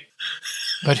what I mean?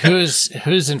 But who's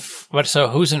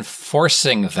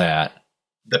enforcing that?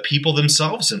 The people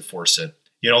themselves enforce it.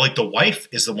 You know, like the wife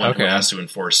is the one who has to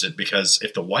enforce it, because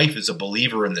if the wife is a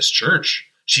believer in this church,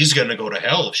 she's going to go to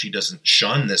hell if she doesn't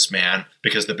shun this man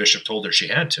because the bishop told her she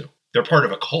had to. They're part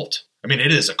of a cult. I mean,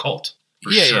 it is a cult.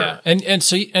 For sure. Yeah.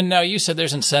 And now you said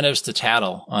there's incentives to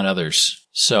tattle on others.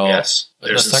 So yes,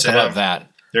 let's talk about that.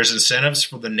 There's incentives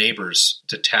for the neighbors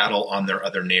to tattle on their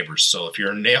other neighbors. So if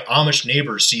your Amish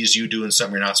neighbor sees you doing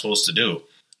something you're not supposed to do,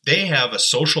 they have a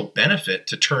social benefit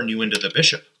to turn you into the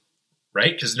bishop,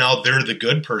 right? Because now they're the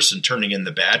good person turning in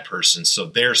the bad person. So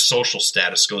their social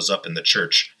status goes up in the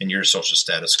church and your social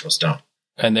status goes down.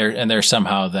 And they're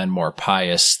somehow then more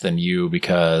pious than you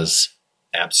because,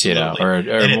 absolutely, or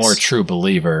a more true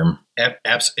believer. And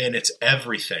it's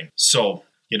everything. So,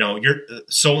 you're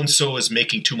so-and-so is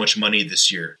making too much money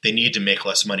this year. They need to make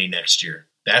less money next year.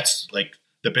 That's like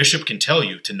the bishop can tell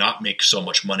you to not make so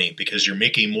much money because you're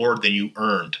making more than you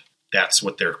earned. That's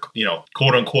what they're,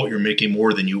 quote unquote, you're making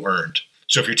more than you earned.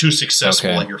 So if you're too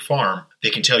successful at your farm, they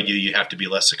can tell you have to be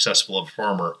less successful of a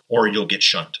farmer or you'll get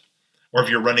shunned. Or if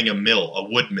you're running a mill, a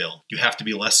wood mill, you have to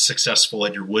be less successful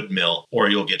at your wood mill or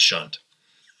you'll get shunned.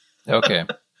 Okay.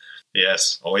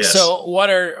 Yes. Oh, yes. So what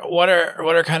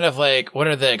are kind of like, what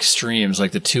are the extremes,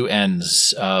 like the two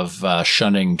ends of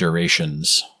shunning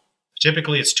durations?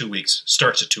 Typically it's 2 weeks,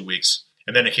 starts at 2 weeks,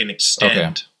 and then it can extend.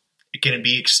 Okay. It can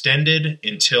be extended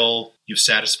until you've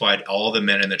satisfied all the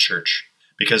men in the church.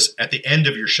 Because at the end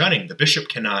of your shunning, the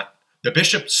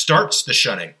bishop starts the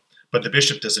shunning, but the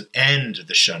bishop doesn't end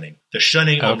the shunning. The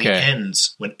shunning only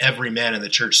ends when every man in the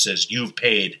church says, you've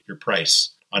paid your price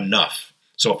enough.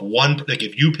 So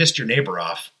if you pissed your neighbor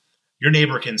off, your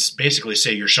neighbor can basically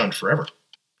say you're shunned forever.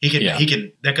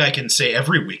 That guy can say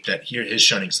every week that his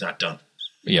shunning's not done.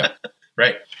 Yeah.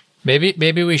 Right.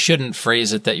 Maybe we shouldn't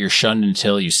phrase it that you're shunned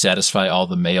until you satisfy all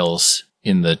the males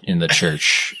in the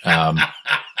church.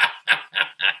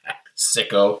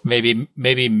 Sicko.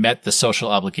 Maybe met the social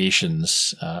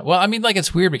obligations.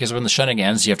 It's weird because when the shunning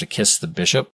ends, you have to kiss the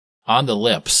bishop on the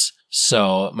lips.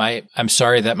 So I'm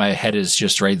sorry that my head is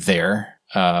just right there.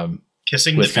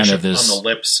 Kissing the bishop on the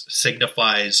lips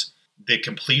signifies the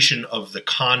completion of the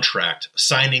contract,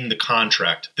 signing the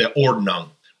contract, the ordnung.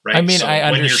 Right? I mean, so I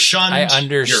I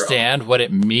understand what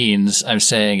it means. I'm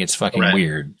saying it's fucking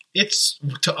weird.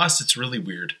 To us, it's really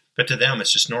weird, but to them,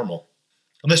 it's just normal.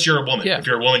 Unless you're a woman. Yeah. If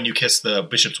you're a woman, you kiss the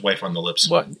bishop's wife on the lips.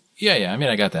 Well, yeah. I mean,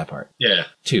 I got that part. Yeah.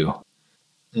 Too.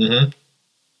 Mm-hmm.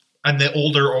 And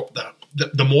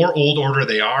the more old order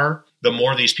they are, the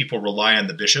more these people rely on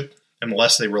the bishop, and the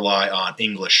less they rely on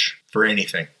English for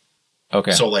anything.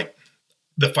 Okay. So, like,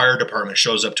 the fire department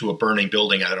shows up to a burning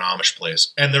building at an Amish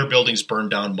place, and their buildings burn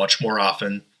down much more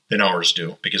often than ours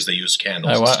do because they use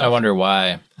candles. I wonder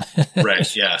why.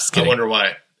 Right, yeah. I wonder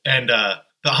why. And the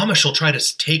Amish will try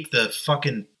to take the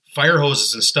fucking fire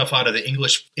hoses and stuff out of the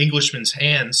Englishman's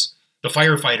hands, the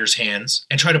firefighters' hands,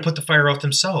 and try to put the fire out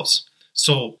themselves.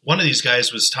 So one of these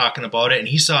guys was talking about it, and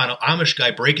he saw an Amish guy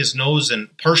break his nose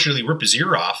and partially rip his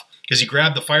ear off because he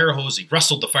grabbed the fire hose, he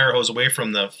wrestled the fire hose away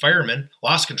from the fireman,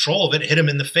 lost control of it, hit him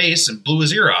in the face, and blew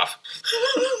his ear off.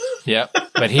 Yeah,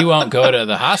 but he won't go to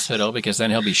the hospital because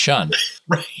then he'll be shunned.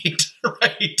 Right.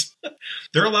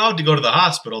 They're allowed to go to the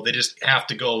hospital. They just have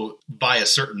to go via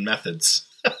certain methods.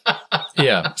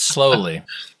 Yeah, slowly.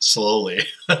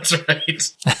 That's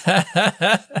right.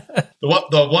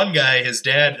 The one guy, his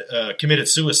dad committed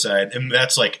suicide, and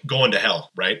that's like going to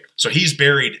hell, right? So he's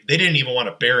buried. They didn't even want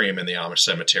to bury him in the Amish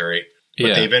cemetery,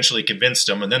 but they eventually convinced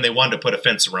him, and then they wanted to put a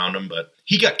fence around him, but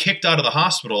he got kicked out of the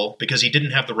hospital because he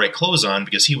didn't have the right clothes on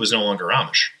because he was no longer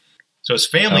Amish. So his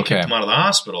family kicked him out of the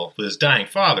hospital with his dying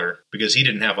father because he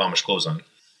didn't have Amish clothes on.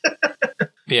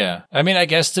 Yeah. I mean, I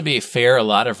guess to be fair, a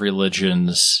lot of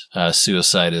religions,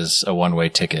 suicide is a one-way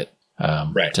ticket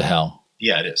to hell.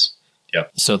 Yeah, it is.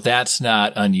 Yep. So that's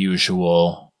not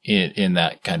unusual in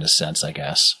that kind of sense, I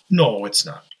guess. No, it's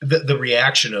not. The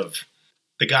reaction of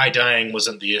the guy dying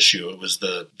wasn't the issue. It was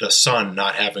the son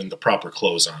not having the proper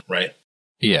clothes on, right?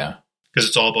 Yeah. Because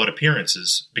it's all about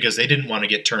appearances, because they didn't want to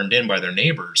get turned in by their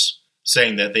neighbors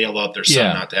saying that they allowed their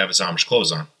son not to have his Amish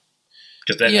clothes on.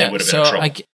 Because then they would have been in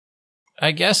trouble.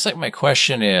 I guess my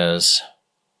question is,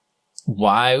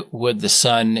 why would the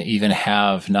son even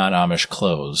have non-Amish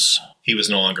clothes? He was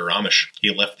no longer Amish.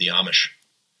 He left the Amish.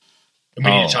 And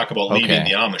we need to talk about leaving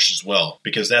the Amish as well,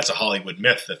 because that's a Hollywood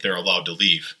myth that they're allowed to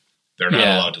leave. They're not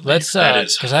allowed to leave. Let's,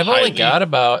 because I've only got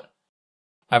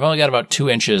about 2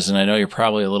 inches, and I know you're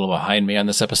probably a little behind me on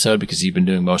this episode because you've been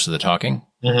doing most of the talking.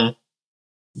 Mm-hmm.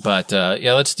 But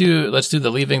let's do the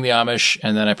leaving the Amish,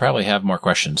 and then I probably have more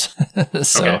questions.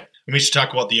 So. Okay. We should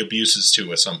talk about the abuses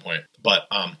too at some point. But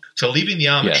so leaving the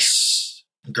Amish,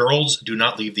 girls do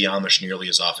not leave the Amish nearly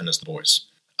as often as the boys.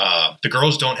 The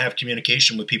girls don't have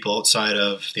communication with people outside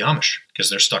of the Amish because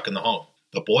they're stuck in the home.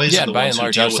 The boys are the ones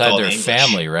who deal with all the English. Outside their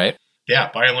family, right?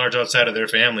 Yeah, by and large outside of their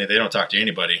family, they don't talk to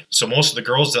anybody. So most of the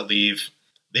girls that leave,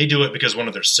 they do it because one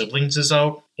of their siblings is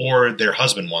out or their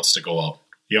husband wants to go out.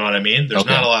 You know what I mean? There's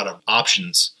not a lot of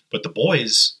options. But the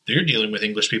boys, they're dealing with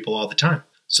English people all the time.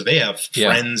 So they have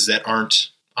friends that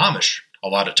aren't Amish a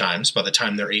lot of times by the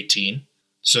time they're 18.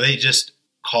 So they just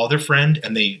call their friend,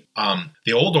 and the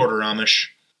old order Amish,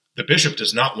 the bishop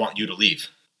does not want you to leave,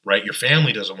 right? Your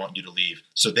family doesn't want you to leave.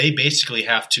 So they basically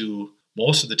have to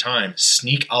most of the time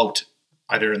sneak out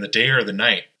either in the day or the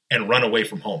night and run away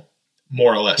from home,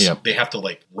 more or less. Yep. They have to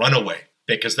like run away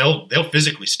because they'll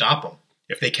physically stop them.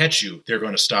 If they catch you, they're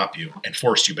going to stop you and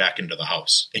force you back into the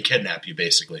house and kidnap you,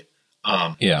 basically.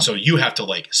 So you have to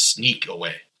like sneak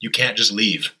away. You can't just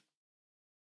leave.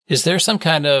 Is there some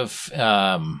kind of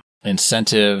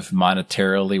incentive,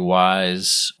 monetarily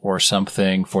wise, or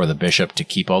something for the bishop to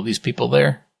keep all these people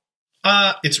there?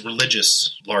 It's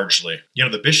religious, largely. You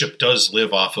know, the bishop does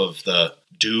live off of the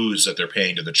dues that they're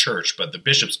paying to the church, but the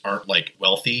bishops aren't like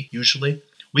wealthy usually.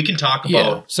 We can talk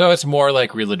about... So it's more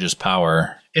like religious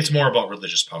power. It's more about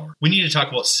religious power. We need to talk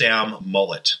about Sam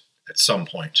Mullet at some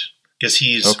point, because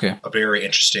he's a very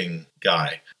interesting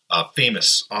guy, a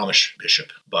famous Amish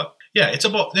bishop. But yeah, it's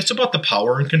about the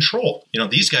power and control. You know,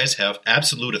 these guys have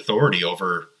absolute authority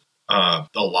over a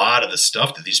lot of the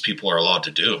stuff that these people are allowed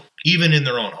to do, even in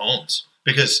their own homes,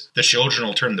 because the children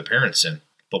will turn the parents in,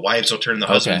 the wives will turn the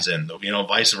husbands in, you know,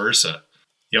 vice versa.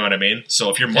 You know what I mean? So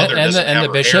if your mother doesn't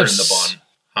have her hair in the bun,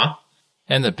 huh?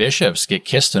 And the bishops get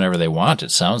kissed whenever they want,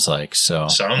 it sounds like. So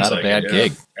not a bad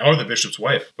gig. Or the bishop's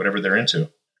wife, whatever they're into.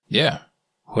 Yeah.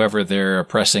 Whoever they're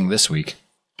oppressing this week.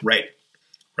 Right.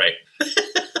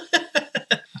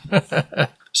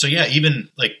 So yeah, even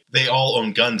like they all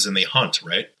own guns and they hunt,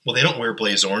 right? Well, they don't wear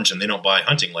blaze orange and they don't buy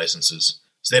hunting licenses.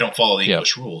 So they don't follow the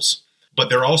English rules. But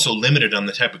they're also limited on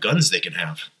the type of guns they can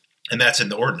have. And that's in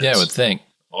the ordinance. Yeah, I would think.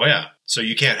 Oh, yeah. So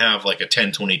you can't have like a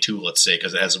 10-22, let's say,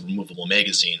 because it has a removable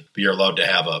magazine. But you're allowed to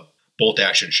have a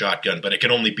bolt-action shotgun. But it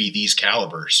can only be these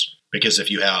calibers. Because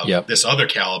if you have this other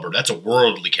caliber, that's a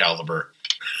worldly caliber.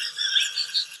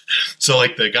 So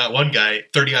like one guy,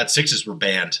 30-06s were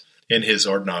banned in his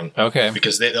ordnung. Okay.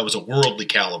 Because that was a worldly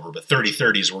caliber, but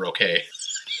 30-30s were okay.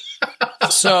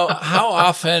 So how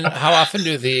often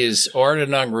do these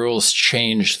ordnung rules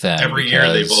change then? Every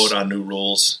year they vote on new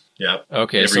rules. Yeah.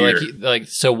 Okay.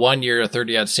 So 1 year a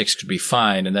 30-06 could be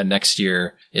fine, and then next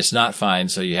year it's not fine.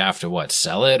 So you have to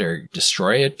sell it or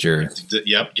destroy it or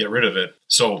get rid of it.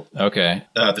 So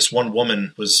this one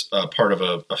woman was part of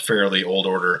a fairly old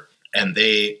order, and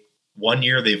 1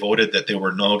 year they voted that they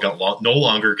were no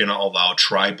longer going to allow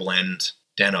tri-blend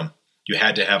denim. You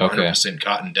had to have 100%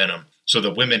 cotton denim. So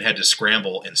the women had to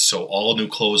scramble and sew all new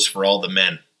clothes for all the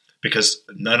men, because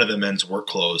none of the men's work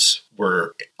clothes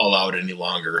were allowed any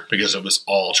longer because it was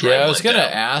all tri-blend. Yeah, I was going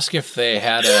to ask if they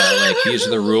had these are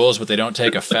the rules, but they don't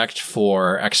take effect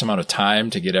for X amount of time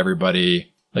to get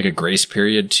everybody like a grace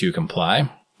period to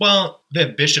comply. Well, the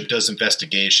bishop does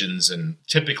investigations, and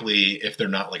typically if they're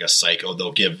not like a psycho,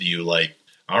 they'll give you like,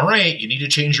 all right, you need to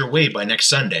change your way by next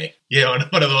Sunday. You know,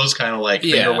 one of those kind of like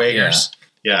finger waggers.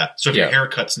 Yeah. So if your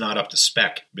haircut's not up to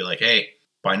spec, be like, hey,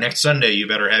 by next Sunday, you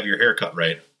better have your haircut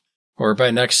right. Or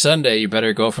by next Sunday, you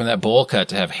better go from that bowl cut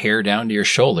to have hair down to your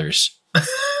shoulders.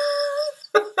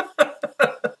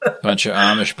 Bunch of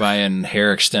Amish buying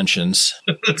hair extensions.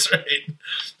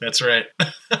 That's right.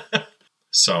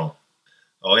 So,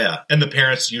 oh yeah. And the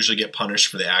parents usually get punished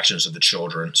for the actions of the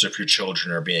children. So if your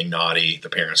children are being naughty, the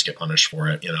parents get punished for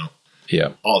it, you know. Yeah.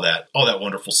 All that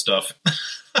wonderful stuff.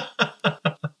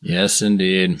 Yes,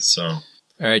 indeed. So, all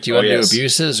right. Do you want to do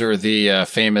abuses or the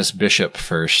famous bishop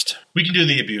first? We can do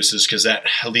the abuses because that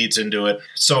leads into it.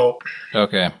 So,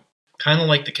 kind of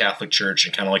like the Catholic Church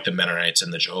and kind of like the Mennonites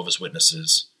and the Jehovah's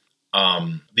Witnesses,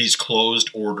 these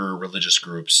closed order religious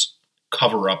groups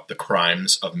cover up the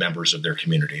crimes of members of their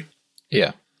community.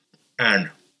 Yeah.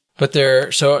 But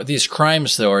these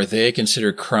crimes, though, are they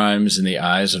considered crimes in the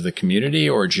eyes of the community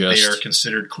or just... They are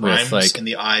considered crimes in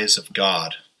the eyes of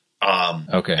God. And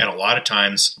a lot of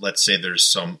times, let's say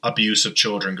there's some abuse of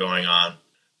children going on.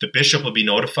 The bishop will be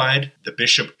notified. The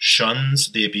bishop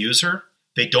shuns the abuser.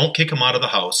 They don't kick him out of the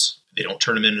house. They don't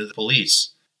turn him into the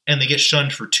police. And they get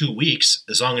shunned for 2 weeks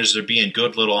as long as they're being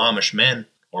good little Amish men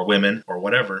or women or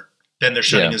whatever. Then their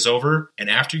shunning is over. And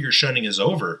after your shunning is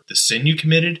over, the sin you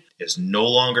committed is no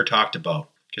longer talked about.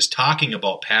 Because talking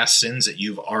about past sins that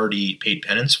you've already paid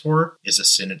penance for is a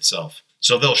sin itself.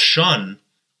 So they'll shun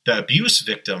the abuse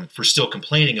victim for still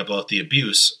complaining about the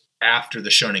abuse after the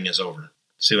shunning is over.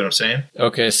 See what I'm saying?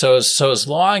 Okay, so as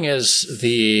long as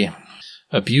the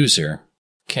abuser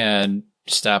can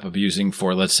stop abusing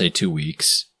for, let's say, 2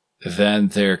 weeks, then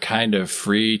they're kind of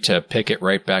free to pick it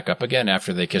right back up again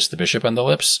after they kiss the bishop on the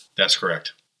lips? That's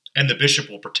correct. And the bishop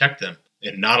will protect them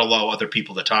and not allow other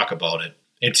people to talk about it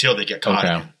until they get caught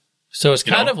again. So it's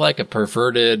kind of like a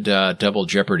perverted double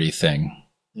jeopardy thing.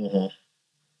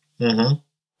 Mm-hmm. Mm-hmm.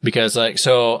 Because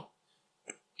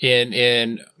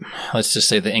in let's just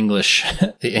say the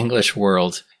English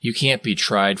world, you can't be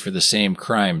tried for the same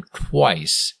crime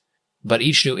twice But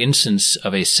each new instance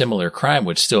of a similar crime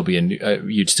would still be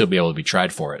you'd still be able to be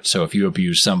tried for it. So if you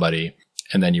abused somebody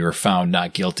and then you were found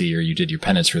not guilty or you did your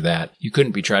penance for that, you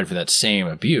couldn't be tried for that same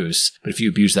abuse. But if you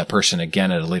abused that person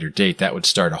again at a later date, that would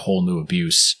start a whole new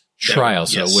abuse trial.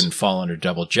 So it wouldn't fall under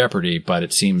double jeopardy. But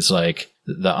it seems like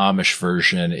the Amish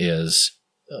version is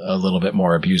a little bit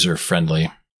more abuser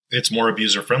friendly. It's more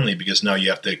abuser friendly because now you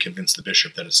have to convince the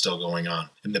bishop that it's still going on.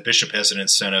 And the bishop has an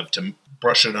incentive to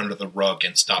brush it under the rug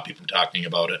and stop you from talking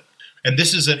about it. And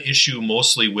this is an issue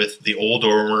mostly with the old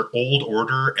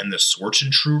order and the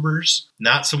Swarzentroopers,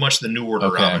 not so much the New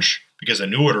Order Amish, because the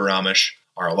New Order Amish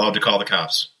are allowed to call the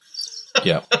cops.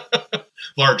 Yeah.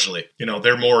 Largely.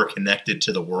 They're more connected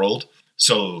to the world.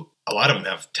 So a lot of them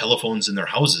have telephones in their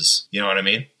houses. You know what I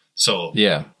mean? So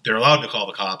yeah, they're allowed to call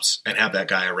the cops and have that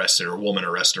guy arrested or woman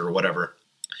arrested or whatever.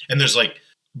 And there's like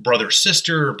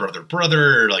brother-sister,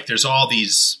 brother-brother. Like there's all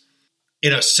these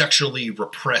in a sexually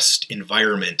repressed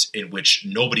environment in which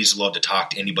nobody's allowed to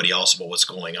talk to anybody else about what's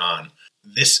going on.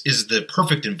 This is the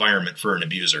perfect environment for an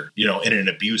abuser, in an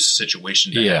abuse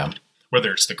situation to happen.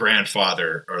 Whether it's the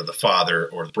grandfather or the father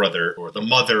or the brother or the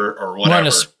mother or whatever.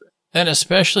 Well, and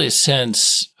especially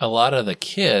since a lot of the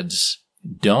kids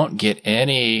don't get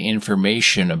any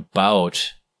information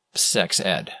about sex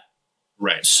ed.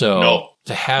 Right. So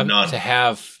to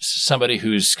have somebody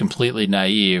who's completely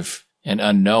naive and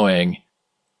unknowing,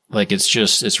 like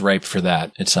it's ripe for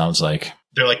that, it sounds like.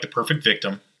 They're like the perfect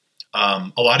victim.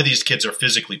 A lot of these kids are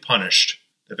physically punished.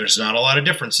 There's not a lot of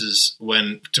differences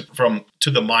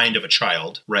to the mind of a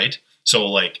child, right? So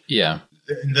like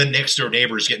the next door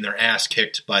neighbor is getting their ass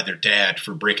kicked by their dad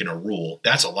for breaking a rule.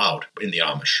 That's allowed in the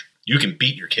Amish. You can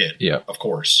beat your kid, of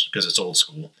course, because it's old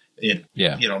school. And,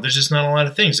 there's just not a lot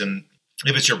of things. And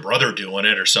if it's your brother doing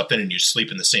it or something and you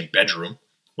sleep in the same bedroom,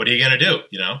 what are you going to do?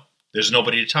 There's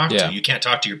nobody to talk to. You can't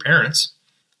talk to your parents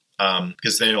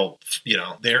because they don't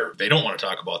want to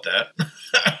talk about that.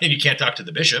 And you can't talk to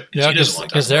the bishop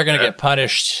because they're going to get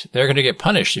punished. They're going to get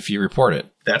punished if you report it.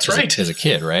 That's right. As a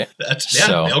kid, right?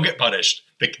 They'll get punished.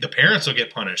 The parents will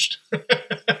get punished.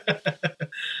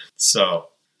 So...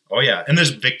 Oh, yeah. And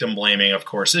there's victim blaming, of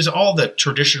course. There's all the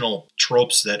traditional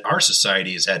tropes that our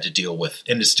society has had to deal with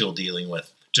and is still dealing with,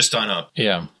 just on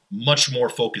a much more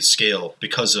focused scale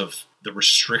because of the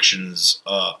restrictions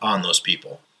on those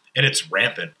people. And it's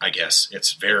rampant, I guess.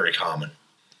 It's very common.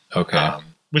 Okay.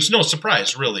 Which is no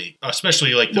surprise, really,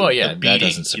 especially like the beating. That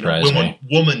doesn't surprise me.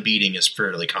 Woman beating is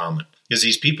fairly common because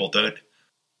these people,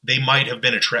 they might have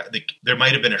been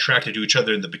attracted to each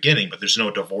other in the beginning, but there's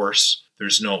no divorce.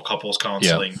 There's no couples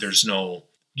counseling. There's no,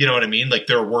 you know what I mean? Like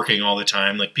they're working all the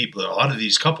time. Like a lot of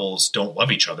these couples don't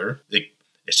love each other.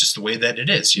 It's just the way that it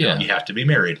is. You know, you have to be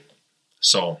married.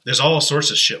 So there's all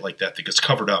sorts of shit like that gets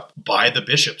covered up by the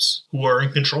bishops who are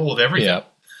in control of everything.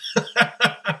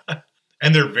 Yeah.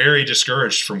 And they're very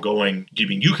discouraged from going. I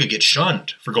mean, you could get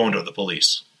shunned for going to the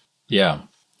police. Yeah.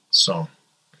 So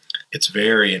it's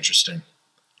very interesting.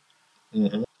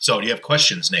 Mm-hmm. So do you have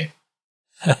questions, Nate?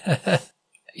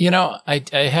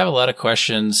 I have a lot of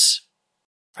questions.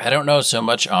 I don't know so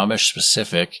much Amish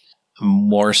specific,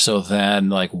 more so than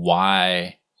like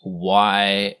why,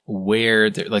 where,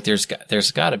 there's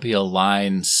got to be a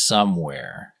line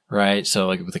somewhere, right? So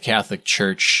like with the Catholic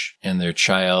Church and their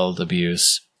child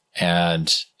abuse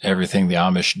and everything the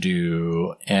Amish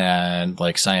do, and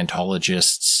like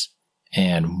Scientologists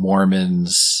and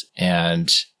Mormons,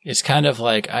 and it's kind of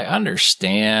like I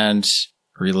understand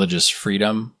religious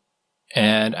freedom.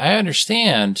 And I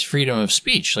understand freedom of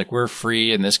speech. Like we're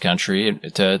free in this country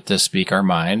to speak our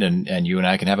mind, and you and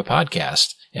I can have a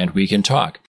podcast and we can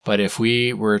talk. But if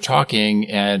we were talking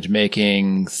and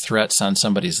making threats on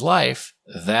somebody's life,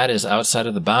 that is outside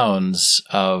of the bounds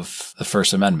of the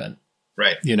First Amendment.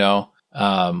 Right.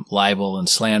 Libel and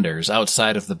slander is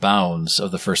outside of the bounds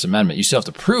of the First Amendment. You still have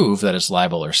to prove that it's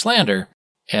libel or slander.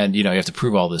 And, you have to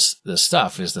prove all this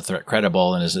stuff. Is the threat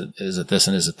credible? And is it this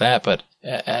and is it that? But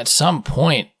at some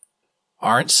point,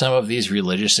 aren't some of these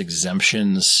religious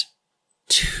exemptions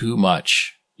too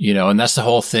much? And that's the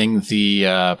whole thing. The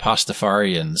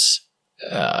Pastafarians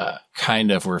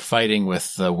kind of were fighting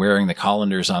with wearing the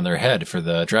colanders on their head for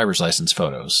the driver's license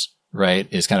photos, right?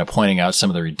 Is kind of pointing out some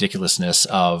of the ridiculousness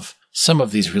of some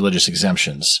of these religious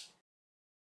exemptions.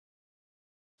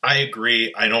 I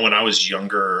agree. I know when I was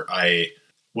younger, I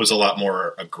was a lot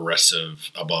more aggressive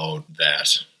about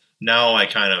that. Now I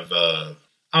kind of,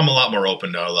 I'm a lot more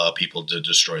open to allow people to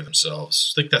destroy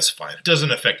themselves. I think that's fine. It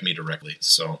doesn't affect me directly.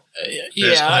 So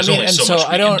there's only so much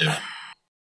we can do.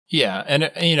 Yeah, and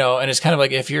and it's kind of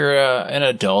like if you're an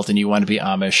adult and you want to be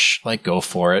Amish, like go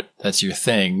for it. That's your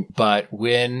thing. But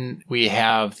when we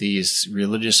have these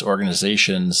religious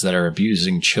organizations that are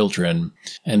abusing children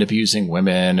and abusing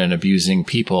women and abusing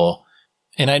people,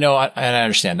 and I know and I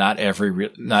understand not every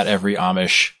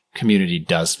Amish community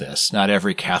does this. Not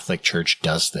every Catholic church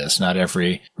does this. Not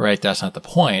every, right? That's not the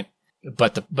point.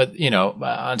 But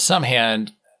on some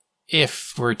hand,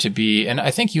 if we're to be, and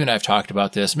I think you and I have talked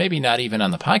about this, maybe not even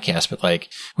on the podcast, but like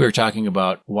we were talking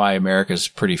about why America's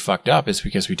pretty fucked up is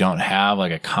because we don't have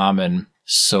like a common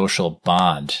social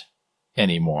bond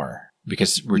anymore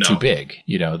because we're too big.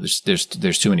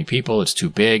 There's too many people. It's too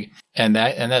big. And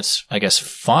that's, I guess,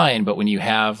 fine. But when you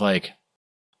have like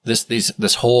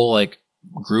this whole like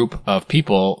group of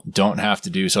people don't have to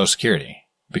do Social Security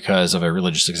because of a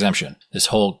religious exemption. This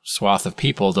whole swath of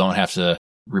people don't have to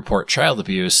report child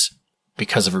abuse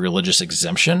because of a religious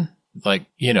exemption. Like,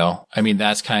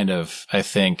 that's kind of, I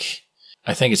think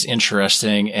it's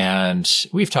interesting. And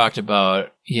we've talked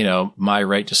about, my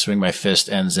right to swing my fist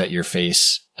ends at your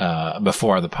face,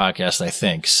 before the podcast, I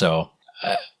think. So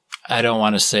I don't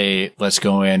want to say, let's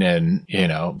go in and,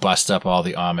 bust up all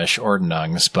the Amish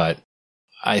ordnungs, but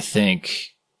I think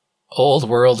old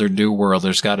world or new world,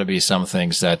 there's got to be some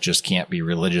things that just can't be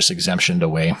religious exemptioned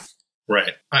away.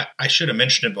 Right. I should have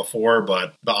mentioned it before,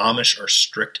 but the Amish are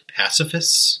strict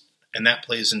pacifists, and that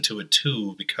plays into it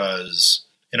too, because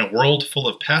in a world full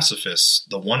of pacifists,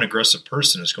 the one aggressive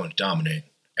person is going to dominate,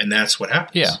 and that's what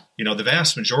happens. Yeah. The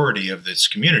vast majority of this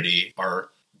community are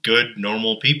good,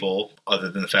 normal people, other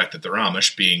than the fact that they're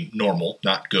Amish, being normal,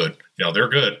 not good. They're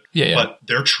good, but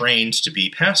they're trained to be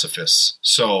pacifists,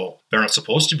 so they're not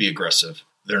supposed to be aggressive.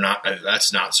 They're not.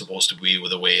 That's not supposed to be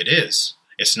the way it is.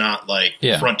 It's not like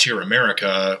Frontier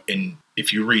America. And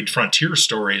if you read Frontier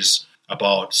stories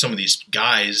about some of these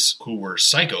guys who were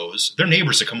psychos, their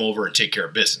neighbors would come over and take care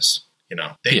of business.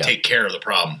 They take care of the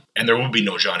problem, and there would be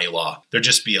no Johnny Law. There'd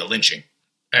just be a lynching,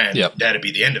 and that'd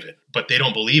be the end of it. But they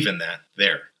don't believe in that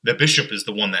there. The bishop is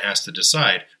the one that has to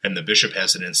decide, and the bishop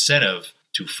has an incentive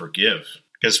to forgive,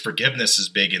 because forgiveness is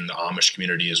big in the Amish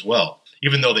community as well.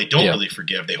 Even though they don't really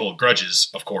forgive, they hold grudges,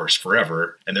 of course,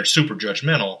 forever, and they're super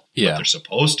judgmental, but they're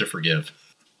supposed to forgive.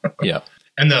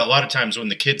 And a lot of times when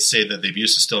the kids say that the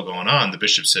abuse is still going on, the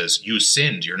bishop says, "You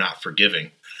sinned, you're not forgiving."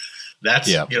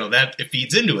 That's, that it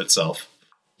feeds into itself.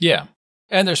 Yeah.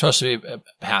 And they're supposed to be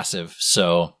passive,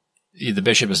 so the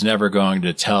bishop is never going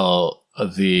to tell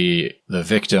the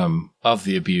victim of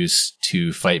the abuse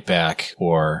to fight back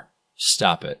or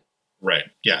stop it. Right.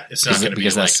 Yeah. It's not going to be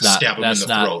like stab him in the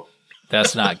throat.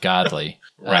 That's not godly.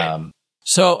 Right.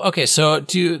 So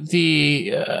do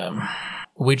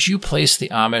would you place the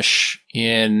Amish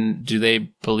in, do they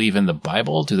believe in the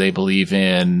Bible? Do they believe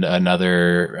in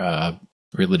another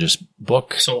religious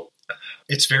book? So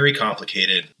it's very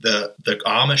complicated. The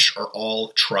Amish are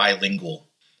all trilingual.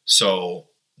 So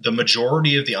the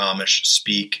majority of the Amish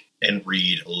speak and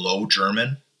read Low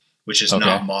German, which is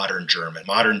not modern German.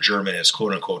 Modern German is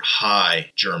quote unquote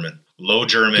High German. Low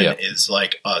German is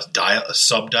like a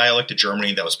sub-dialect of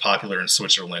Germany that was popular in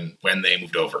Switzerland when they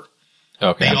moved over.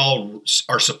 Okay. They all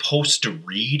are supposed to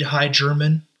read High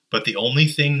German, but the only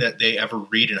thing that they ever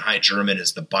read in High German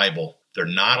is the Bible. They're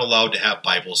not allowed to have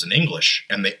Bibles in English,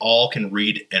 and they all can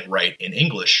read and write in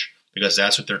English because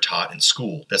that's what they're taught in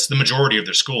school. That's the majority of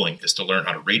their schooling, is to learn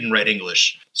how to read and write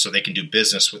English so they can do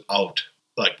business with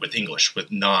English,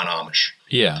 with non-Amish.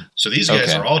 Yeah. So these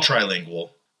guys are all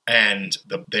trilingual. And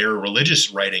their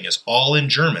religious writing is all in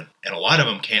German. And a lot of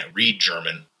them can't read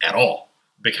German at all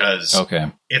because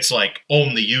it's like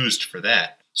only used for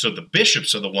that. So the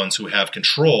bishops are the ones who have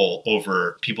control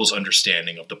over people's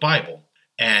understanding of the Bible.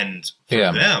 And for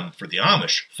them, for the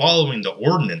Amish, following the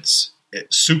ordinance,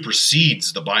 it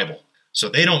supersedes the Bible. So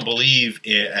they don't believe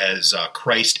as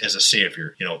Christ as a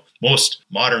savior. Most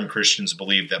modern Christians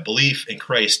believe that belief in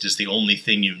Christ is the only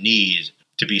thing you need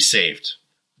to be saved.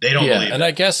 They don't believe and it.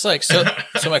 I guess so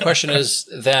my question is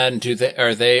then,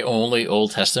 are they only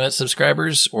Old Testament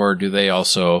subscribers, or do they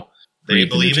also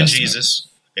believe in Jesus?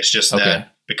 It's just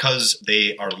that because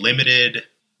they are limited,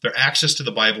 their access to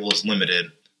the Bible is limited,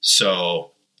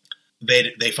 so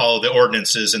they follow the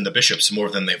ordinances and the bishops more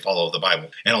than they follow the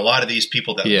Bible. And a lot of these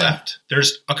people that left,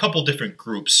 there's a couple different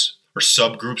groups or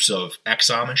subgroups of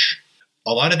ex-Amish.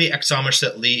 A lot of the ex-Amish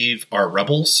that leave are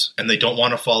rebels, and they don't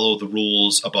want to follow the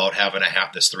rules about having a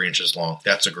hat that's 3 inches long.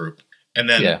 That's a group. And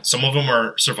then some of them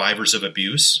are survivors of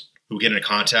abuse who get into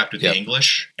contact with the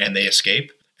English, and they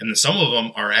escape. And then some of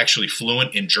them are actually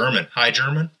fluent in German, High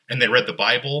German, and they read the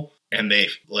Bible, and they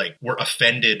were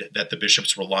offended that the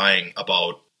bishops were lying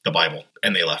about the Bible,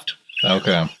 and they left.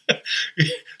 Okay.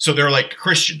 So they're like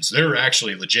Christians. They're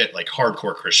actually legit, like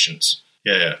hardcore Christians.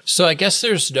 Yeah. So I guess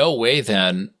there's no way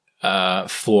then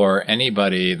for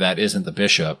anybody that isn't the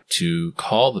bishop to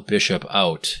call the bishop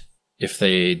out if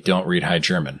they don't read High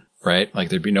German, right? Like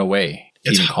there'd be no way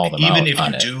to even call them out. Even if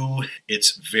you do,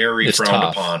 it's very frowned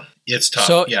upon. It's tough.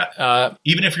 So,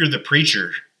 even if you're the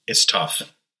preacher, it's tough.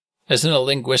 As in a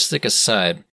linguistic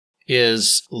aside,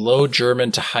 is Low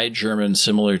German to High German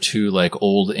similar to like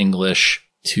Old English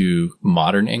to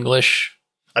Modern English?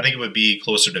 I think it would be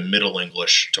closer to Middle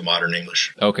English to Modern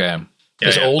English. Okay.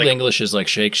 Because Old English is like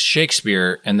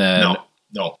Shakespeare, and then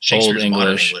no, Shakespeare's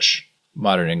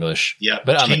Modern English. Yeah,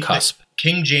 but on the cusp.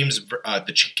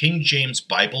 The King James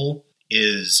Bible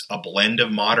is a blend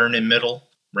of Modern and Middle,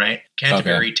 right?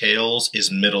 Canterbury Tales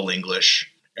is Middle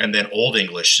English, and then Old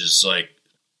English is like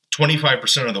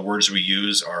 25% of the words we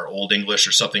use are Old English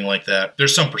or something like that.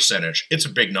 There's some percentage. It's a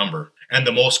big number, and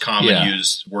the most common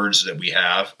used words that we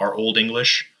have are Old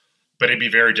English. But it'd be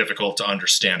very difficult to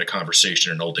understand a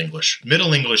conversation in Old English.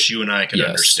 Middle English, you and I can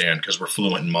understand because we're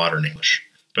fluent in Modern English.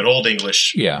 But Old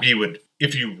English, we would,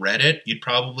 if you read it, you'd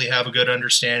probably have a good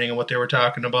understanding of what they were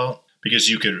talking about because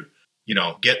you could,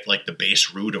 get like the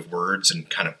base root of words and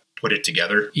kind of put it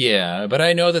together. Yeah, but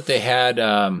I know that they had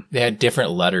different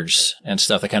letters and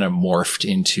stuff that kind of morphed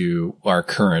into our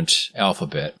current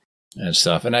alphabet and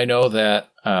stuff. And I know that.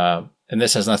 And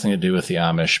this has nothing to do with the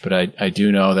Amish, but I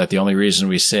do know that the only reason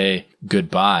we say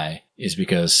goodbye is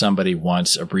because somebody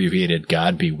once abbreviated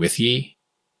God be with ye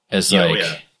as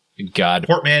God.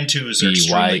 Portmanteaus are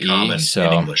extremely common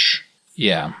in English.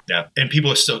 Yeah. Yeah. And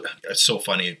people are still, it's so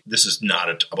funny. This is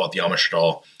not about the Amish at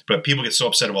all, but people get so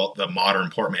upset about the modern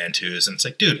portmanteaus. And it's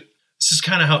like, dude, this is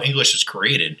kind of how English is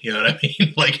created. You know what I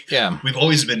mean? Like, we've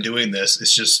always been doing this.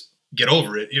 It's just get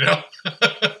over it,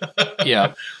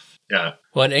 Yeah. Yeah.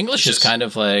 Well, and English is kind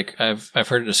of like, I've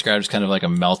heard it described as kind of like a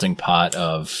melting pot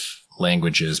of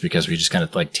languages because we just kind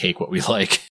of like take what we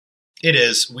like. It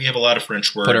is. We have a lot of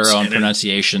French words. Put our own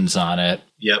pronunciations on it.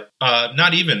 Yep.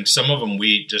 Not even. Some of them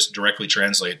we just directly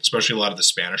translate, especially a lot of the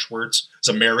Spanish words. It's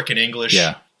American English.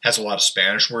 Has a lot of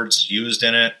Spanish words used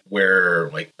in it where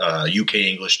like UK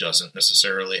English doesn't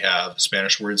necessarily have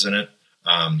Spanish words in it.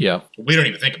 We don't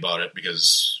even think about it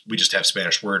because we just have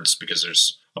Spanish words because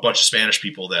there's a bunch of Spanish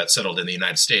people that settled in the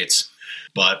United States.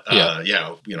 But,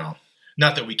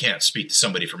 not that we can't speak to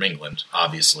somebody from England,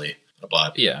 obviously.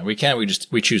 But we can.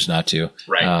 We choose not to.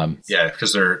 Right.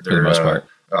 Because they're for the most part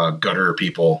gutter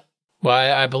people.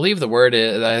 Well, I believe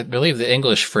I believe the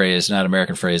English phrase, not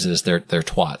American phrase, is they're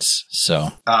twats.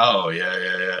 So. Oh,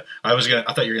 yeah. I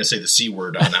thought you were going to say the C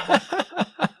word on that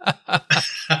one.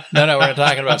 No, we're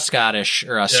talking about Scottish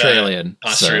or Australian.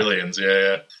 Australians,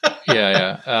 so.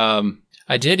 Yeah.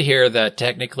 I did hear that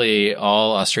technically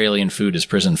all Australian food is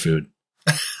prison food.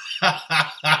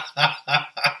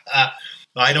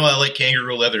 I know I like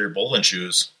kangaroo leather bowling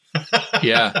shoes.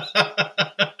 Yeah.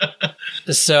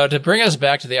 So to bring us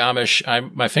back to the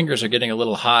Amish, my fingers are getting a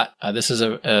little hot. This is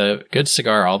a good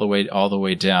cigar all the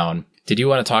way down. Did you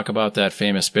want to talk about that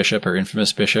famous bishop or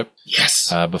infamous bishop?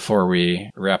 Yes. Before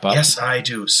we wrap up? Yes, I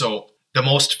do. So the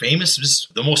most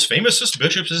famousest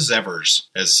bishops is evers,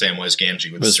 as Samwise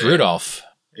Gamgee would say. Was Rudolph.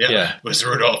 Yeah, it was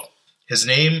Rudolph. His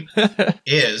name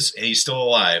is, and he's still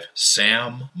alive,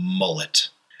 Sam Mullet.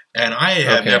 And I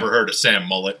have never heard of Sam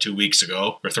Mullet 2 weeks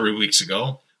ago or 3 weeks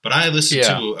ago, but I listened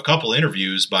to a couple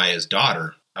interviews by his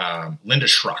daughter, Linda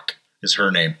Schruck is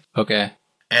her name. Okay.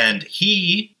 And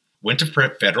he went to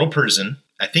federal prison.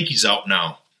 I think he's out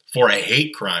now for a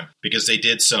hate crime because they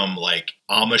did some like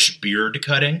Amish beard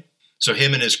cutting. So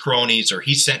him and his cronies, or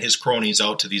he sent his cronies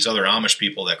out to these other Amish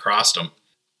people that crossed him.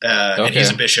 And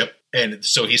he's a bishop. And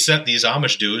so he sent these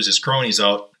Amish dudes, his cronies,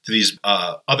 out to these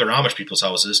other Amish people's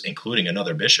houses, including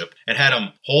another bishop, and had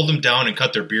them hold them down and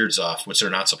cut their beards off, which they're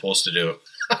not supposed to do.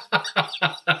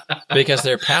 Because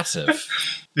they're passive.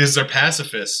 Because they're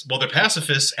pacifists. Well, they're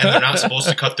pacifists, and they're not supposed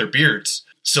to cut their beards.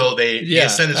 So he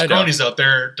sent his cronies out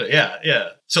there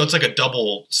to, So it's like a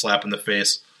double slap in the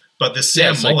face. But this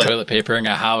Sam it's Mullet, like toilet papering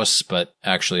a house, but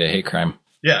actually a hate crime.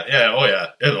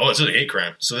 It's a hate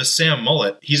crime. So this Sam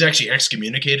Mullet, he's actually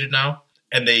excommunicated now,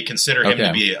 and they consider him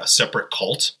to be a separate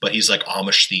cult, but he's like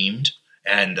Amish themed.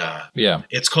 And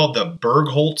it's called the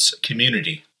Bergholz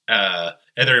community. And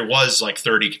there was like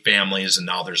 30 families, and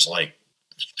now there's like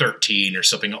 13 or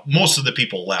something. Most of the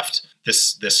people left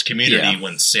this community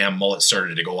when Sam Mullet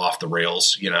started to go off the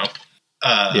rails, he's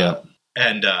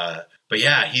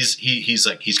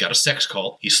got a sex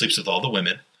cult. He sleeps with all the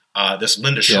women. This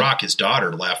Linda Schrock, his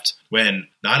daughter, left when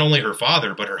not only her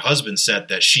father, but her husband said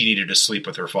that she needed to sleep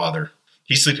with her father.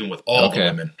 He's sleeping with all the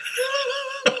women.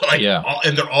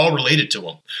 And they're all related to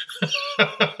him.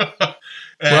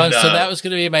 Well, so that was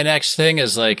going to be my next thing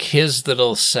is like his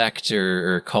little sect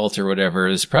or cult or whatever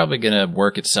is probably going to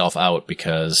work itself out,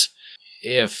 because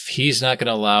if he's not going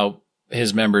to allow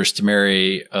his members to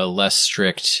marry a less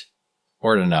strict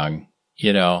Ordnung,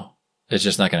 it's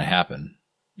just not going to happen.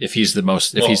 If he's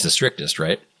he's the strictest,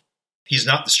 right? He's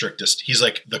not the strictest. He's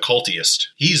like the cultiest.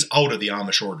 He's out of the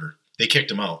Amish order. They kicked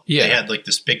him out. Yeah. They had like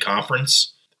this big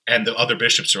conference. And the other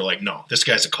bishops are like, no, this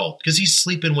guy's a cult because he's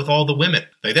sleeping with all the women.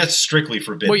 Like, that's strictly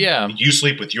forbidden. Well, yeah. You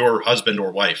sleep with your husband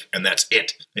or wife, and that's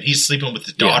it. And he's sleeping with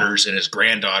his daughters and his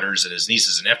granddaughters and his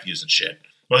nieces and nephews and shit.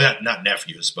 Well, not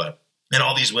nephews, and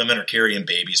all these women are carrying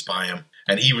babies by him.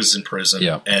 And he was in prison.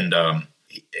 Yeah. And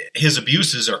his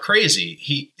abuses are crazy.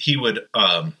 He would,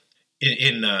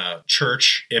 in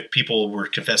church, if people were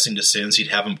confessing to sins, he'd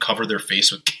have them cover their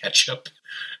face with ketchup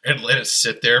and let it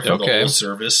sit there for the whole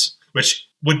service, which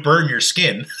would burn your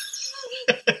skin.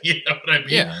 You know what I mean?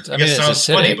 Yeah, it sounds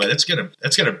funny, but it's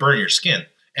gonna burn your skin.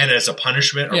 And as a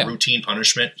punishment, routine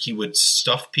punishment, he would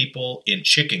stuff people in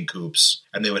chicken coops,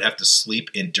 and they would have to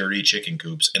sleep in dirty chicken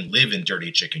coops and live in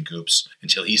dirty chicken coops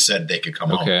until he said they could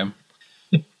come home.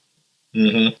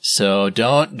 Mm-hmm. So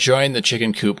don't join the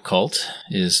chicken coop cult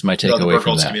is my takeaway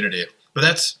from that community. But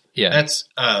that's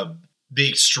the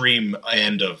extreme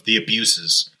end of the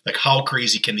abuses. Like, how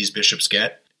crazy can these bishops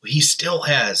get? He still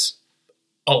has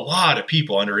a lot of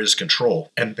people under his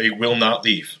control, and they will not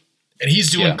leave. And he's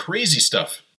doing crazy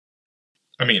stuff.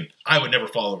 I mean, I would never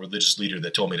follow a religious leader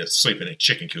that told me to sleep in a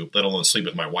chicken coop, let alone sleep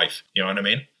with my wife. You know what I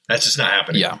mean? That's just not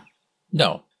happening. Yeah.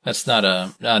 No, that's not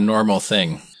a normal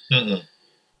thing. Mm-mm.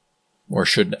 Or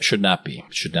should not be.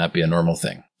 Should not be a normal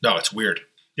thing. No, it's weird.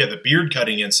 Yeah, the beard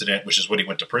cutting incident, which is what he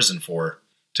went to prison for,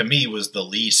 to me was the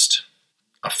least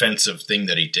offensive thing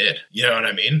that he did. You know what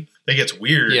I mean? I think it's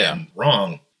weird and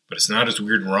wrong, but it's not as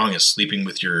weird and wrong as sleeping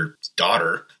with your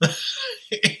daughter.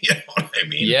 You know what I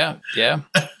mean? Yeah.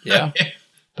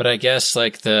 But I guess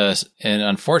and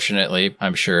unfortunately,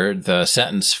 I'm sure the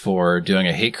sentence for doing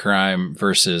a hate crime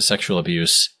versus sexual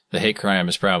abuse, the hate crime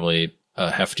is probably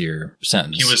a heftier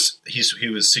sentence. He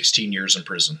was 16 years in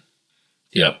prison.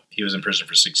 Yep. He was in prison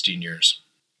for 16 years.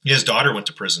 His daughter went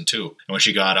to prison too. And when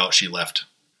she got out, she left.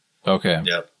 Okay.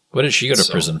 Yep. What did she go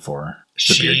to prison for?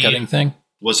 The beard cutting thing?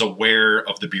 Was aware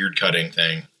of the beard cutting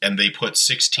thing, and they put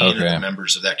 16 of the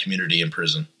members of that community in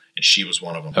prison, and she was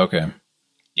one of them. Okay.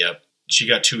 Yep. She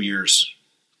got 2 years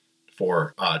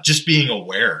for just being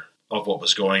aware of what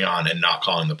was going on and not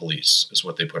calling the police is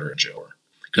what they put her in jail for.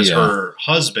 Because her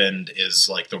husband is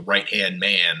like the right-hand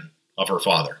man of her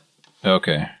father.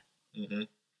 Okay. Mm-hmm.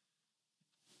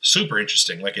 Super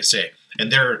interesting, like I say.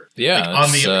 And they're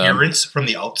on the appearance from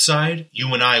the outside,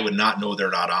 you and I would not know they're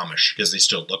not Amish because they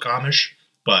still look Amish.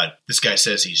 But this guy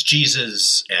says he's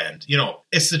Jesus, and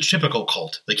it's the typical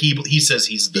cult. Like he says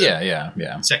he's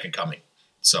the second coming.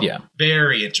 So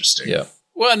very interesting. Yeah.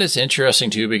 Well, and it's interesting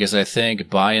too because I think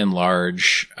by and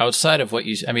large, mostly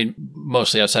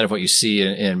outside of what you see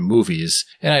in movies,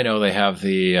 and I know they have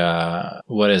the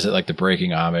like the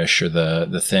Breaking Amish or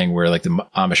the thing where like the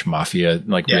Amish Mafia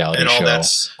reality and all show.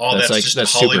 That's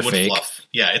just Hollywood super fake. Fluff.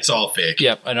 Yeah, it's all fake.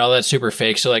 Yep, and all that's super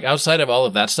fake. So like outside of all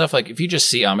of that stuff, like if you just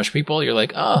see Amish people, you're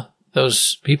like,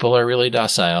 those people are really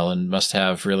docile and must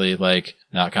have really like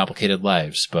not complicated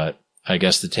lives. But I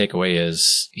guess the takeaway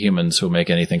is humans will make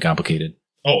anything complicated.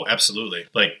 Oh, absolutely.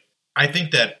 Like, I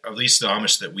think that at least the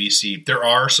Amish that we see, there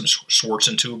are some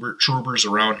Schwarzentroopers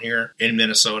around here in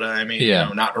Minnesota. I mean,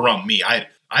 not around me. I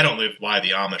don't live by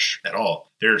the Amish at all.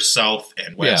 They're south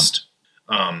and west.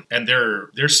 And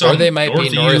there's some. Or they might be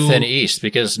north and east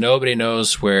because nobody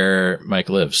knows where Mike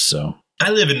lives. So I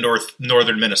live in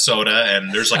northern Minnesota,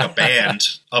 and there's like a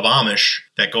band of Amish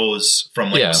that goes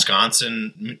from like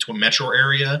Wisconsin to a metro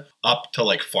area up to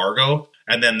like Fargo.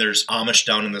 And then there's Amish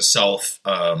down in the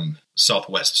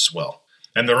southwest as well.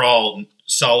 And they're all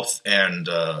south and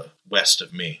west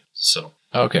of me. So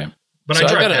okay. But so I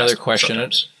got another question.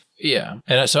 Sometimes. Yeah.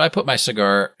 And so I put my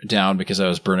cigar down because I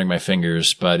was burning my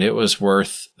fingers, but it was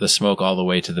worth the smoke all the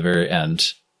way to the very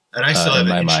end. And I still have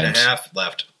an inch and a half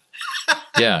left.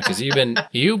 Yeah, because you've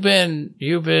been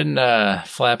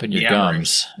flapping your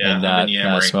gums and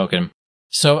not smoking.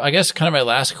 So I guess kind of my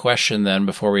last question then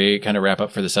before we kind of wrap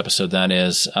up for this episode then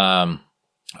is, are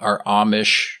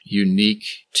Amish unique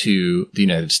to the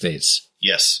United States?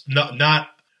 Yes.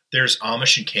 There's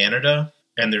Amish in Canada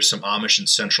and there's some Amish in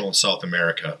Central and South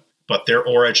America, but their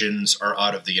origins are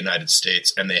out of the United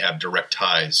States and they have direct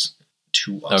ties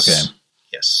to us. Okay.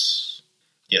 Yes.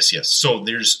 So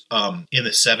there's, in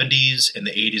the 70s and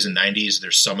the 80s and 90s,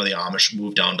 there's some of the Amish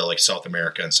moved down to like South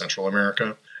America and Central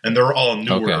America. And they're all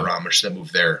newer Okay. Amish that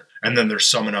moved there. And then there's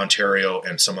some in Ontario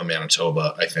and some in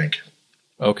Manitoba, I think.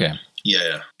 Okay.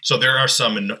 Yeah. So there are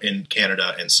some in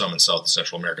Canada and some in South and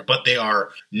Central America, but they are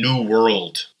New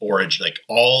World origin. Like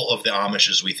all of the Amish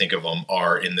as we think of them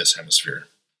are in this hemisphere.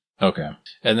 Okay.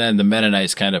 And then the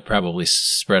Mennonites kind of probably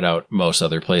spread out most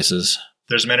other places.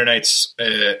 There's Mennonites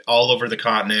all over the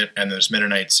continent, and there's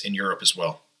Mennonites in Europe as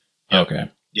well. Yep.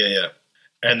 Okay. Yeah.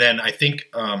 And then I think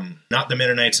not the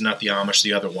Mennonites and not the Amish,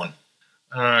 the other one.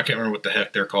 I can't remember what the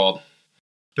heck they're called.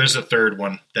 There's a third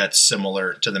one that's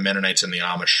similar to the Mennonites and the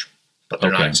Amish, but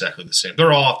they're not exactly the same.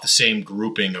 They're all off the same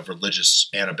grouping of religious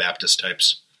Anabaptist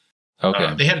types.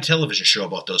 Okay. They had a television show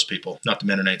about those people, not the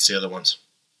Mennonites, the other ones.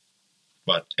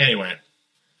 But anyway,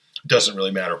 doesn't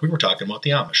really matter. We were talking about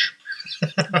the Amish.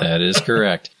 That is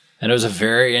correct. And it was a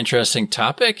very interesting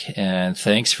topic. And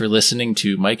thanks for listening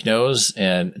to Mike Knows.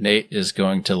 And Nate is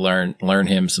going to learn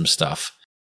him some stuff.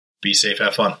 Be safe.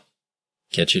 Have fun.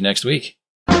 Catch you next week.